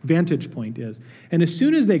vantage point is. And as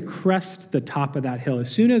soon as they crest the top of that hill, as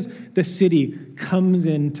soon as the city comes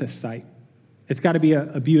into sight, it's got to be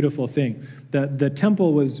a beautiful thing. The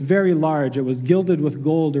temple was very large. It was gilded with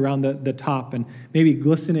gold around the top and maybe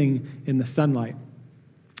glistening in the sunlight.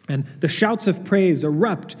 And the shouts of praise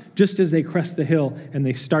erupt just as they crest the hill and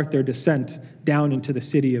they start their descent down into the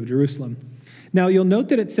city of Jerusalem. Now, you'll note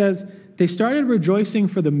that it says they started rejoicing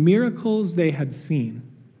for the miracles they had seen.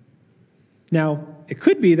 Now, it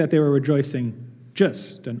could be that they were rejoicing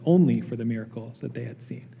just and only for the miracles that they had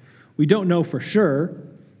seen. We don't know for sure,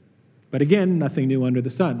 but again, nothing new under the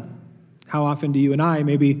sun. How often do you and I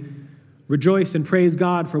maybe rejoice and praise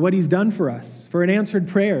God for what he's done for us, for an answered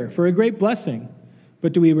prayer, for a great blessing?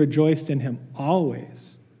 But do we rejoice in him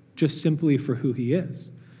always, just simply for who he is?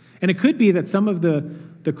 And it could be that some of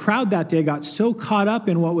the crowd that day got so caught up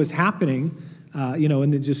in what was happening,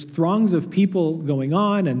 and the just throngs of people going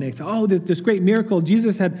on, and they thought, oh, this great miracle.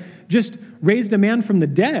 Jesus had just raised a man from the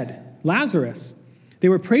dead, Lazarus. They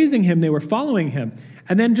were praising him. They were following him.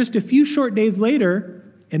 And then just a few short days later,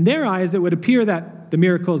 in their eyes, it would appear that the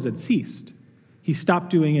miracles had ceased. He stopped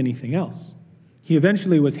doing anything else. He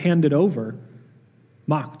eventually was handed over,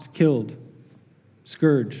 mocked, killed,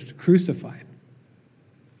 scourged, crucified.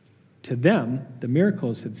 To them, the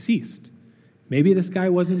miracles had ceased. Maybe this guy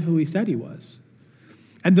wasn't who he said he was.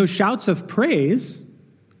 And those shouts of praise,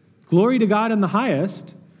 glory to God in the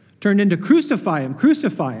highest, turned into crucify him,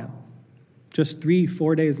 just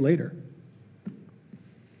 3-4 days later.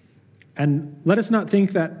 And let us not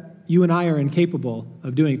think that you and I are incapable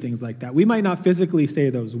of doing things like that. We might not physically say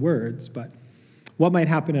those words, but what might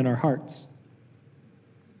happen in our hearts?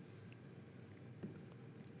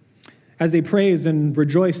 As they praise and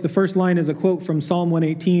rejoice, the first line is a quote from Psalm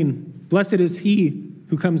 118. Blessed is he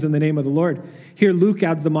who comes in the name of the Lord. Here Luke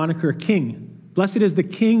adds the moniker king. Blessed is the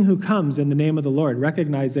king who comes in the name of the Lord,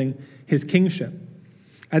 recognizing his kingship.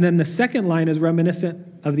 And then the second line is reminiscent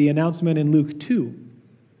of the announcement in Luke 2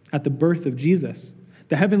 at the birth of Jesus.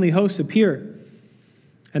 The heavenly hosts appear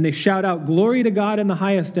and they shout out, glory to God in the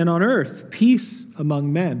highest, and on earth, peace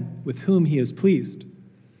among men with whom he is pleased.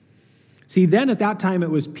 See, then at that time it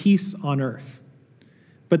was peace on earth.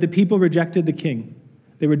 But the people rejected the king.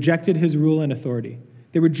 They rejected his rule and authority.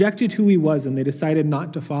 They rejected who he was, and they decided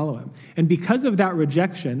not to follow him. And because of that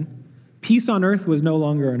rejection, peace on earth was no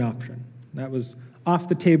longer an option. That was off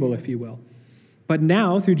the table, if you will. But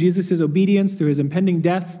now, through Jesus' obedience, through his impending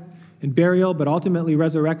death and burial, but ultimately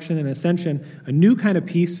resurrection and ascension, a new kind of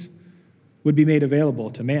peace would be made available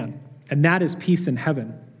to man. And that is peace in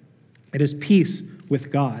heaven. It is peace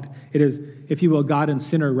with God. It is, if you will, God and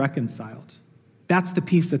sinner reconciled. That's the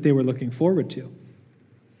peace that they were looking forward to.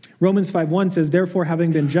 Romans 5:1 says, therefore,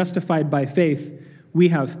 having been justified by faith, we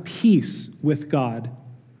have peace with God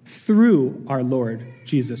through our Lord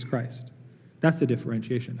Jesus Christ. That's the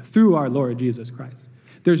differentiation. Through our Lord Jesus Christ.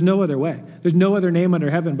 There's no other way. There's no other name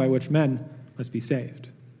under heaven by which men must be saved.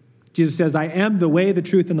 Jesus says, I am the way, the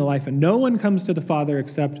truth, and the life, and no one comes to the Father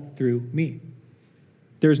except through me.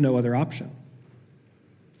 There's no other option.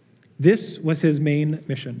 This was his main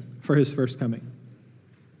mission for his first coming.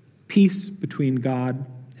 Peace between God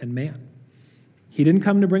and man. He didn't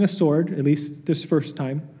come to bring a sword, at least this first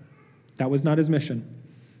time. That was not his mission.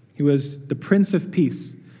 He was the Prince of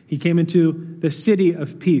Peace. He came into the city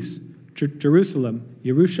of peace, Jerusalem.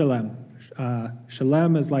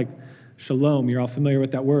 Shalem is like shalom. You're all familiar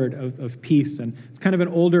with that word of peace. And it's kind of an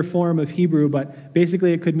older form of Hebrew, but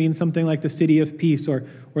basically it could mean something like the city of peace or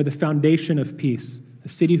the foundation of peace, a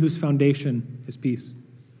city whose foundation is peace.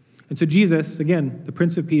 And so Jesus, again, the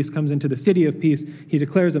Prince of Peace, comes into the city of peace. He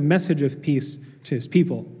declares a message of peace to his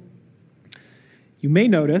people. You may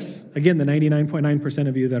notice, again, the 99.9%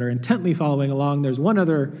 of you that are intently following along, there's one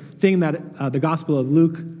other thing that the Gospel of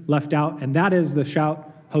Luke left out, and that is the shout,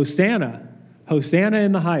 Hosanna, Hosanna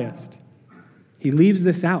in the highest. He leaves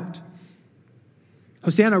this out.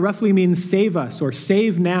 Hosanna roughly means save us or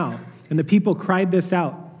save now. And the people cried this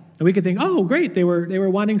out. And we could think, oh, great, they were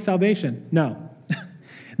wanting salvation. No.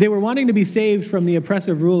 They were wanting to be saved from the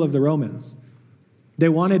oppressive rule of the Romans. They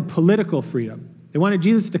wanted political freedom. They wanted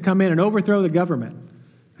Jesus to come in and overthrow the government.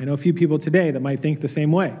 I know a few people today that might think the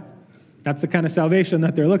same way. That's the kind of salvation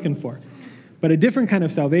that they're looking for. But a different kind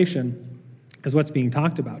of salvation is what's being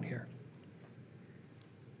talked about here.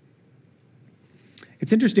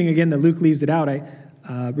 It's interesting, again, that Luke leaves it out.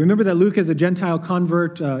 Remember that Luke is a Gentile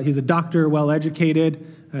convert. He's a doctor, well-educated,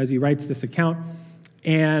 as he writes this account.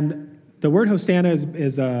 And the word Hosanna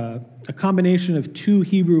is a combination of two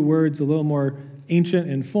Hebrew words, a little more ancient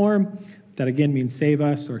in form, that again means save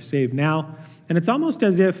us or save now. And it's almost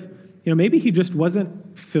as if, maybe he just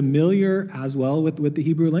wasn't familiar as well with the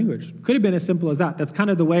Hebrew language. Could have been as simple as that. That's kind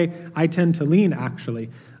of the way I tend to lean, actually.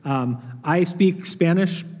 I speak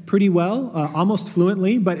Spanish pretty well, almost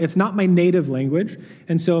fluently, but it's not my native language.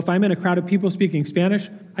 And so if I'm in a crowd of people speaking Spanish,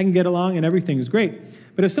 I can get along and everything is great.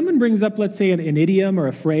 But if someone brings up, let's say, an idiom or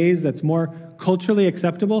a phrase that's more culturally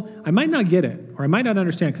acceptable, I might not get it, or I might not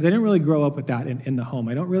understand, because I didn't really grow up with that in the home.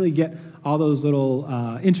 I don't really get all those little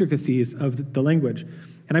intricacies of the language.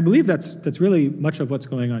 And I believe that's really much of what's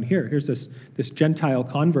going on here. Here's this Gentile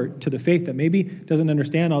convert to the faith that maybe doesn't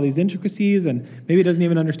understand all these intricacies and maybe doesn't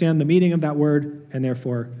even understand the meaning of that word, and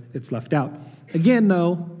therefore it's left out. Again,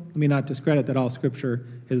 though, let me not discredit that all Scripture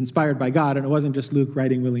is inspired by God, and it wasn't just Luke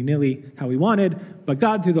writing willy-nilly how he wanted, but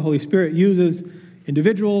God, through the Holy Spirit, uses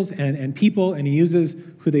individuals and people, and he uses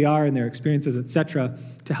who they are and their experiences, etc.,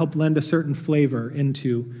 to help lend a certain flavor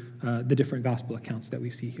into the different gospel accounts that we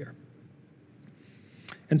see here.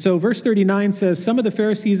 And so verse 39 says, some of the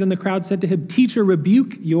Pharisees in the crowd said to him, "Teacher,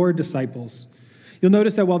 rebuke your disciples." You'll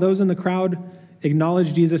notice that while those in the crowd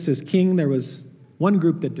acknowledged Jesus as king, there was one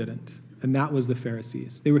group that didn't, and that was the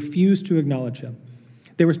Pharisees. They refused to acknowledge him.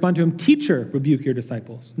 They respond to him, "Teacher, rebuke your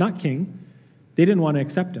disciples," not king. They didn't want to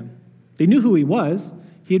accept him. They knew who he was.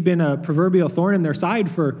 He had been a proverbial thorn in their side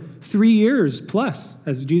for 3 years plus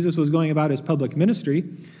as Jesus was going about his public ministry.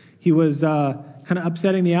 He was kind of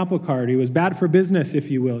upsetting the apple cart. He was bad for business,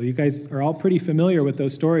 if you will. You guys are all pretty familiar with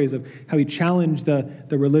those stories of how he challenged the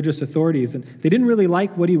religious authorities, and they didn't really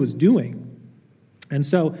like what he was doing. And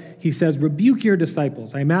so he says, "Rebuke your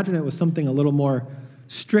disciples." I imagine it was something a little more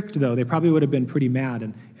strict, though. They probably would have been pretty mad,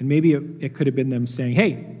 and maybe it could have been them saying,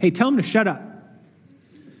 hey, tell them to shut up.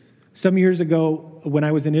 Some years ago, when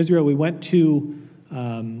I was in Israel, we went to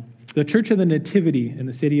the Church of the Nativity in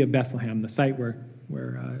the city of Bethlehem, the site where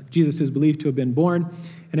Jesus is believed to have been born.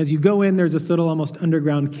 And as you go in, there's this little almost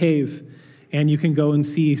underground cave, and you can go and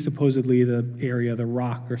see supposedly the area, the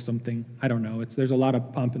rock or something. I don't know. There's a lot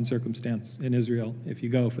of pomp and circumstance in Israel if you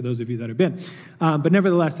go, for those of you that have been. But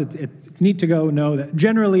nevertheless, it's neat to go know that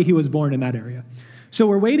generally he was born in that area. So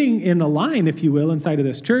we're waiting in a line, if you will, inside of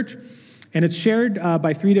this church, and it's shared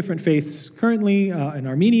by 3 different faiths currently, an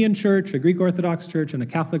Armenian church, a Greek Orthodox church, and a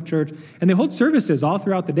Catholic church. And they hold services all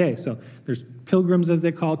throughout the day. So there's pilgrims, as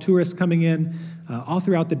they call, tourists coming in all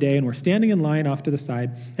throughout the day, and we're standing in line off to the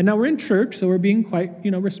side. And now we're in church, so we're being quite,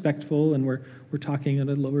 respectful, and we're talking at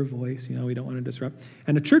a lower voice. We don't want to disrupt.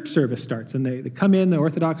 And a church service starts, and they come in, the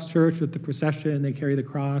Orthodox church, with the procession. They carry the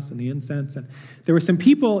cross and the incense. And there were some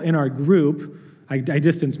people in our group. I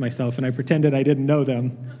distanced myself, and I pretended I didn't know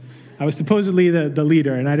them. I was supposedly the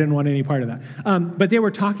leader, and I didn't want any part of that. But they were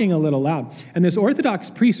talking a little loud. And this Orthodox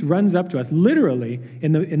priest runs up to us, literally,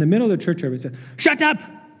 in the middle of the church service, and said, "Shut up!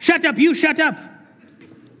 Shut up! You shut up!"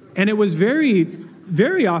 And it was very,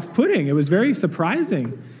 very off-putting. It was very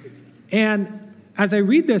surprising. And as I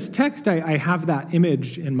read this text, I have that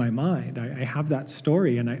image in my mind. I have that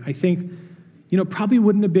story, and I think, probably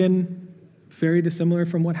wouldn't have been very dissimilar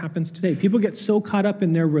from what happens today. People get so caught up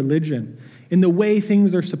in their religion, in the way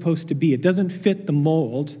things are supposed to be. It doesn't fit the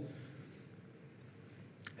mold,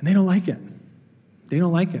 and they don't like it. They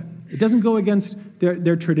don't like it. It doesn't go against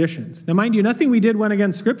their traditions. Now, mind you, nothing we did went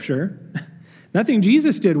against Scripture. Nothing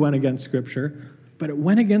Jesus did went against Scripture, but it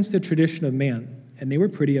went against the tradition of man, and they were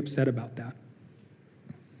pretty upset about that.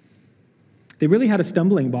 They really had a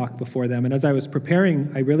stumbling block before them, and as I was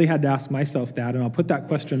preparing, I really had to ask myself that, and I'll put that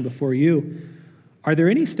question before you. Are there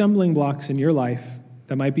any stumbling blocks in your life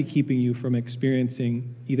that might be keeping you from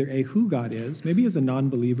experiencing either who God is, maybe as a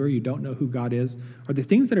non-believer, you don't know who God is? Are there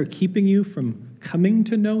things that are keeping you from coming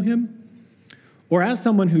to know him? Or as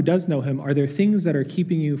someone who does know him, are there things that are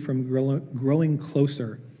keeping you from growing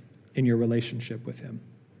closer in your relationship with him.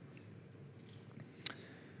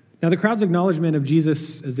 Now, the crowd's acknowledgement of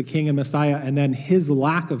Jesus as the King and Messiah and then his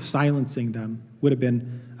lack of silencing them would have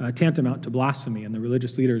been tantamount to blasphemy, and the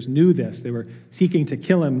religious leaders knew this. They were seeking to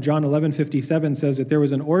kill him. John 11:57 says that there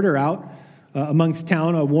was an order out amongst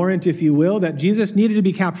town, a warrant, if you will, that Jesus needed to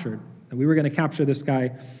be captured, that we were going to capture this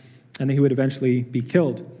guy, and that he would eventually be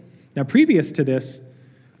killed. Now, previous to this,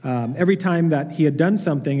 every time that he had done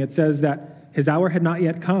something, it says that his hour had not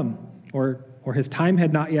yet come, or his time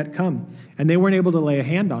had not yet come, and they weren't able to lay a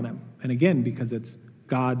hand on him. And again, because it's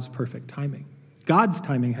God's perfect timing. God's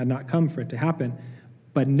timing had not come for it to happen,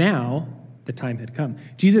 but now the time had come.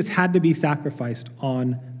 Jesus had to be sacrificed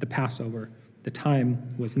on the Passover. The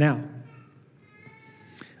time was now.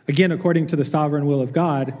 Again, according to the sovereign will of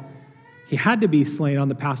God, he had to be slain on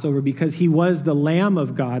the Passover because he was the Lamb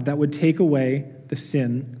of God that would take away the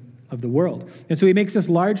sin of the world. And so he makes this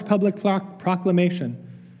large public proclamation,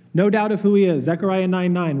 no doubt of who he is, Zechariah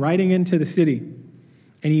 9:9, riding into the city.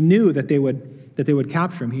 And he knew that they would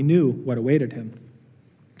capture him. He knew what awaited him.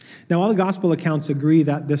 Now, all the gospel accounts agree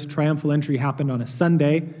that this triumphal entry happened on a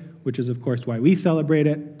Sunday, which is, of course, why we celebrate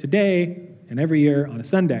it today and every year on a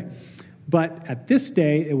Sunday. But at this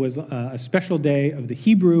day, it was a special day of the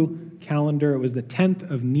Hebrew calendar. It was the 10th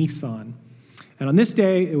of Nisan. And on this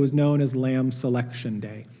day, it was known as Lamb Selection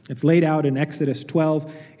Day. It's laid out in Exodus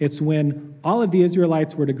 12. It's when all of the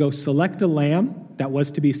Israelites were to go select a lamb that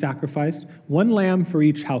was to be sacrificed, one lamb for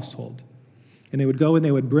each household. And they would go and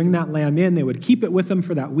they would bring that lamb in. They would keep it with them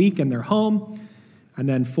for that week in their home. And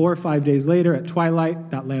then 4 or 5 days later at twilight,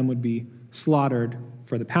 that lamb would be slaughtered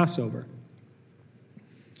for the Passover.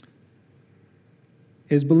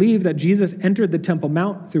 It is believed that Jesus entered the Temple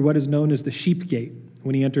Mount through what is known as the Sheep Gate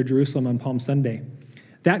when he entered Jerusalem on Palm Sunday.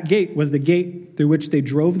 That gate was the gate through which they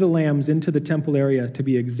drove the lambs into the temple area to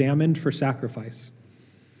be examined for sacrifice.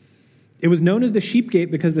 It was known as the Sheep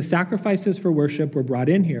Gate because the sacrifices for worship were brought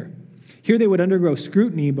in here. Here they would undergo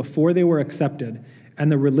scrutiny before they were accepted,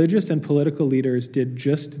 and the religious and political leaders did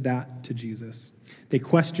just that to Jesus. They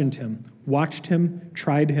questioned him, watched him,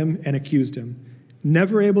 tried him, and accused him,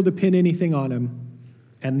 never able to pin anything on him,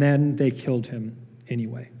 and then they killed him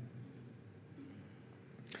anyway.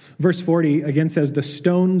 Verse 40 again says, the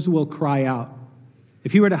stones will cry out.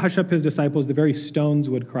 If he were to hush up his disciples, the very stones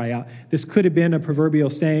would cry out. This could have been a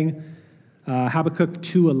proverbial saying. Habakkuk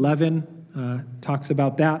 2:11 talks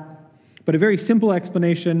about that. But a very simple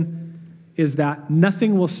explanation is that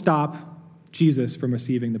nothing will stop Jesus from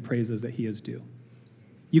receiving the praises that he is due.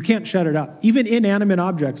 You can't shut it up. Even inanimate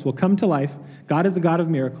objects will come to life. God is the God of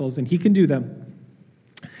miracles, and he can do them.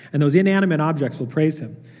 And those inanimate objects will praise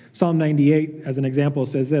him. Psalm 98, as an example,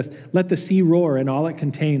 says this, let the sea roar and all it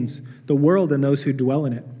contains, the world and those who dwell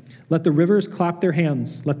in it. Let the rivers clap their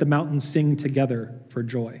hands. Let the mountains sing together for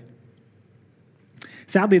joy.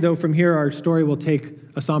 Sadly, though, from here our story will take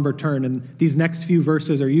a somber turn, and these next few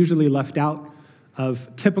verses are usually left out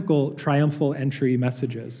of typical triumphal entry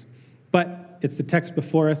messages. But it's the text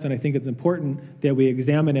before us, and I think it's important that we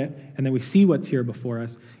examine it and that we see what's here before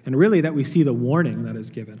us, and really that we see the warning that is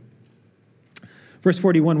given. Verse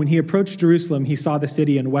 41, when he approached Jerusalem, he saw the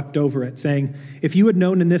city and wept over it, saying, if you had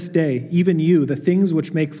known in this day, even you, the things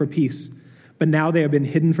which make for peace, but now they have been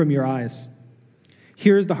hidden from your eyes.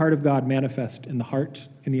 Here is the heart of God manifest in the heart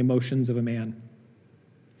and the emotions of a man.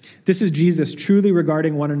 This is Jesus truly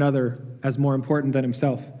regarding one another as more important than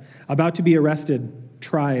himself, about to be arrested,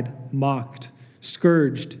 tried, mocked,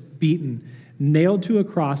 scourged, beaten, nailed to a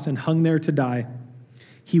cross and hung there to die.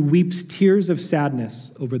 He weeps tears of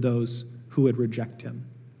sadness over those who would reject him.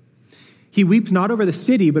 He weeps not over the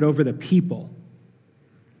city, but over the people.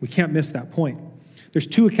 We can't miss that point. There's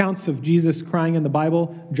 2 accounts of Jesus crying in the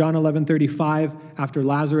Bible. John 11:35, after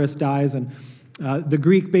Lazarus dies, and the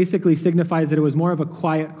Greek basically signifies that it was more of a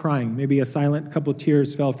quiet crying. Maybe a silent couple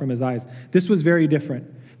tears fell from his eyes. This was very different.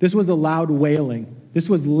 This was a loud wailing. This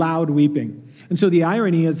was loud weeping. And so the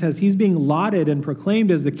irony is, as he's being lauded and proclaimed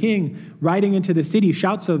as the king, riding into the city,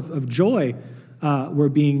 shouts of joy were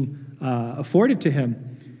being afforded to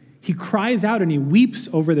him. He cries out and he weeps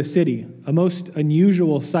over the city, a most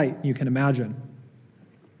unusual sight you can imagine.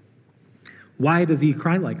 Why does he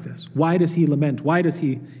cry like this? Why does he lament? Why does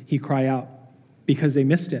he cry out? Because they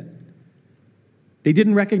missed it. They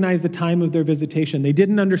didn't recognize the time of their visitation. They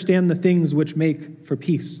didn't understand the things which make for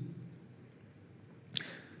peace.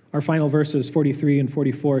 Our final verses, 43 and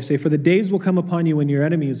 44, say, for the days will come upon you when your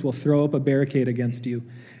enemies will throw up a barricade against you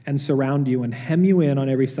and surround you and hem you in on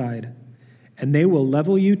every side. And they will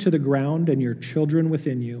level you to the ground and your children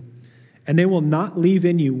within you. And they will not leave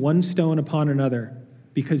in you one stone upon another,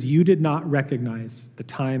 because you did not recognize the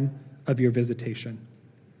time of your visitation.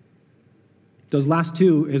 Those last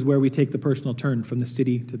two is where we take the personal turn from the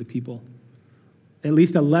city to the people. At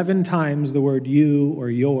least 11 times the word you or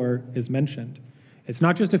your is mentioned. It's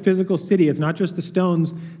not just a physical city. It's not just the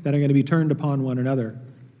stones that are going to be turned upon one another.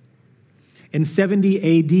 In 70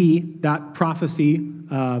 AD, that prophecy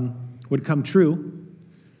would come true.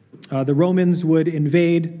 The Romans would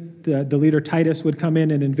invade. The leader Titus would come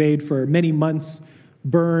in and invade for many months,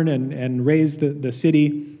 burn and raze the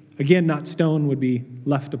city. Again, not stone would be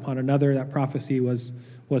left upon another. That prophecy was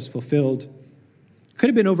fulfilled. Could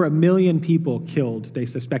have been over 1 million people killed, they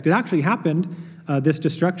suspect. It actually happened, this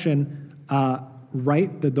destruction,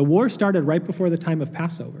 the war started right before the time of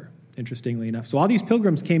Passover, interestingly enough. So all these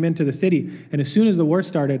pilgrims came into the city, and as soon as the war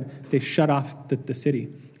started, they shut off the city.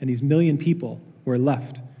 And these 1 million people were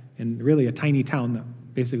left in really a tiny town that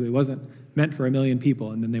basically wasn't meant for 1 million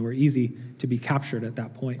people, and then they were easy to be captured at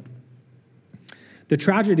that point. The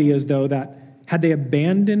tragedy is, though, that had they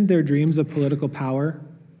abandoned their dreams of political power,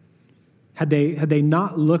 had they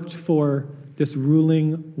not looked for this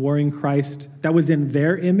ruling, warring Christ that was in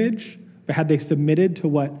their image, but had they submitted to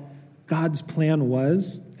what God's plan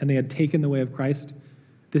was, and they had taken the way of Christ,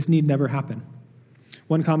 this need never happen.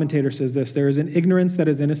 One commentator says this: there is an ignorance that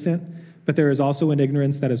is innocent, but there is also an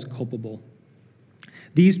ignorance that is culpable.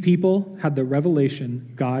 These people had the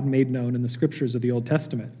revelation God made known in the scriptures of the Old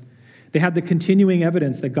Testament. They had the continuing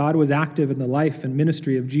evidence that God was active in the life and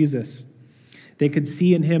ministry of Jesus. They could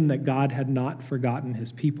see in him that God had not forgotten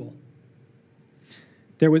his people.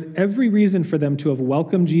 There was every reason for them to have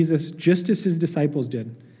welcomed Jesus just as his disciples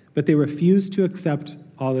did, but they refused to accept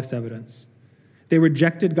all this evidence. They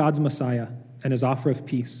rejected God's Messiah and his offer of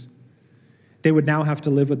peace. They would now have to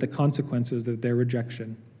live with the consequences of their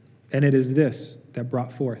rejection, and it is this that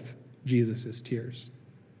brought forth Jesus' tears.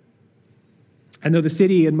 And though the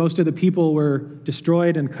city and most of the people were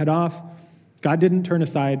destroyed and cut off, God didn't turn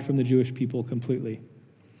aside from the Jewish people completely.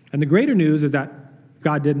 And the greater news is that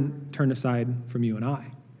God didn't turn aside from you and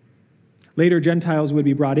I. Later, Gentiles would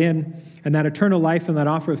be brought in, and that eternal life and that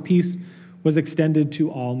offer of peace was extended to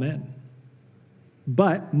all men.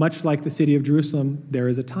 But, much like the city of Jerusalem, there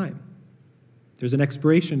is a time. There's an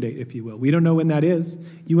expiration date, if you will. We don't know when that is.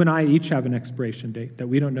 You and I each have an expiration date that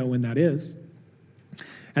we don't know when that is.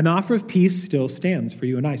 And the offer of peace still stands for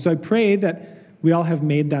you and I. So I pray that we all have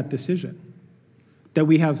made that decision, that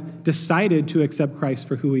we have decided to accept Christ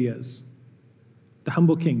for who he is, the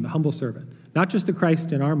humble king, the humble servant, not just the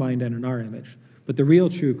Christ in our mind and in our image, but the real,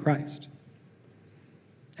 true Christ.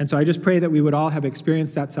 And so I just pray that we would all have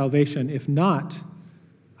experienced that salvation. If not,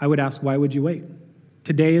 I would ask, why would you wait?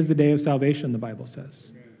 Today is the day of salvation, the Bible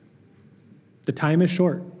says. The time is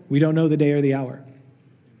short. We don't know the day or the hour.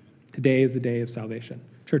 Today is the day of salvation.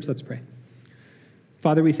 Church, let's pray.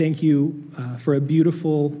 Father, we thank you for a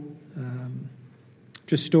beautiful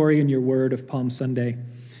just story in your word of Palm Sunday.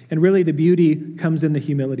 And really the beauty comes in the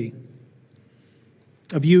humility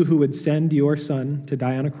of you who would send your son to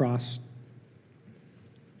die on a cross,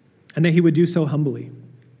 and that he would do so humbly,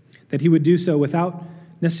 that he would do so without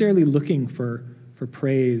necessarily looking for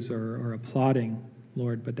praise or applauding,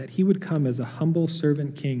 Lord, but that he would come as a humble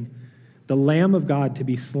servant king, the Lamb of God to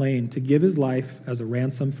be slain, to give his life as a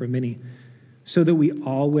ransom for many, so that we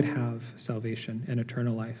all would have salvation and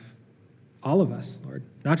eternal life. All of us, Lord,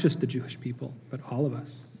 not just the Jewish people, but all of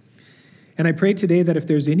us. And I pray today that if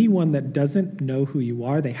there's anyone that doesn't know who you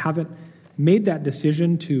are, they haven't made that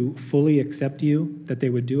decision to fully accept you, that they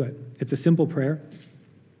would do it. It's a simple prayer,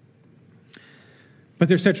 but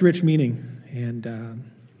there's such rich meaning.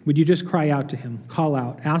 And would you just cry out to him, call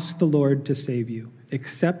out, ask the Lord to save you,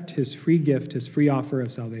 accept his free gift, his free offer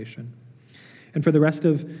of salvation. And for the rest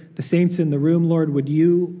of the saints in the room, Lord, would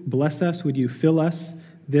you bless us? Would you fill us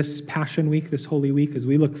this Passion Week, this Holy Week, as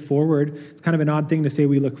we look forward? It's kind of an odd thing to say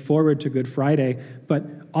we look forward to Good Friday, but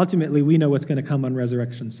ultimately we know what's going to come on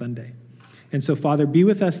Resurrection Sunday. And so, Father, be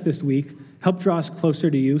with us this week. Help draw us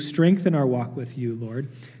closer to you. Strengthen our walk with you,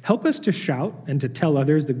 Lord. Help us to shout and to tell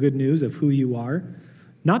others the good news of who you are.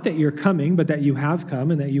 Not that you're coming, but that you have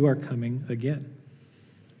come and that you are coming again.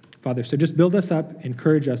 Father, so just build us up,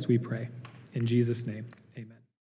 encourage us, we pray. In Jesus' name.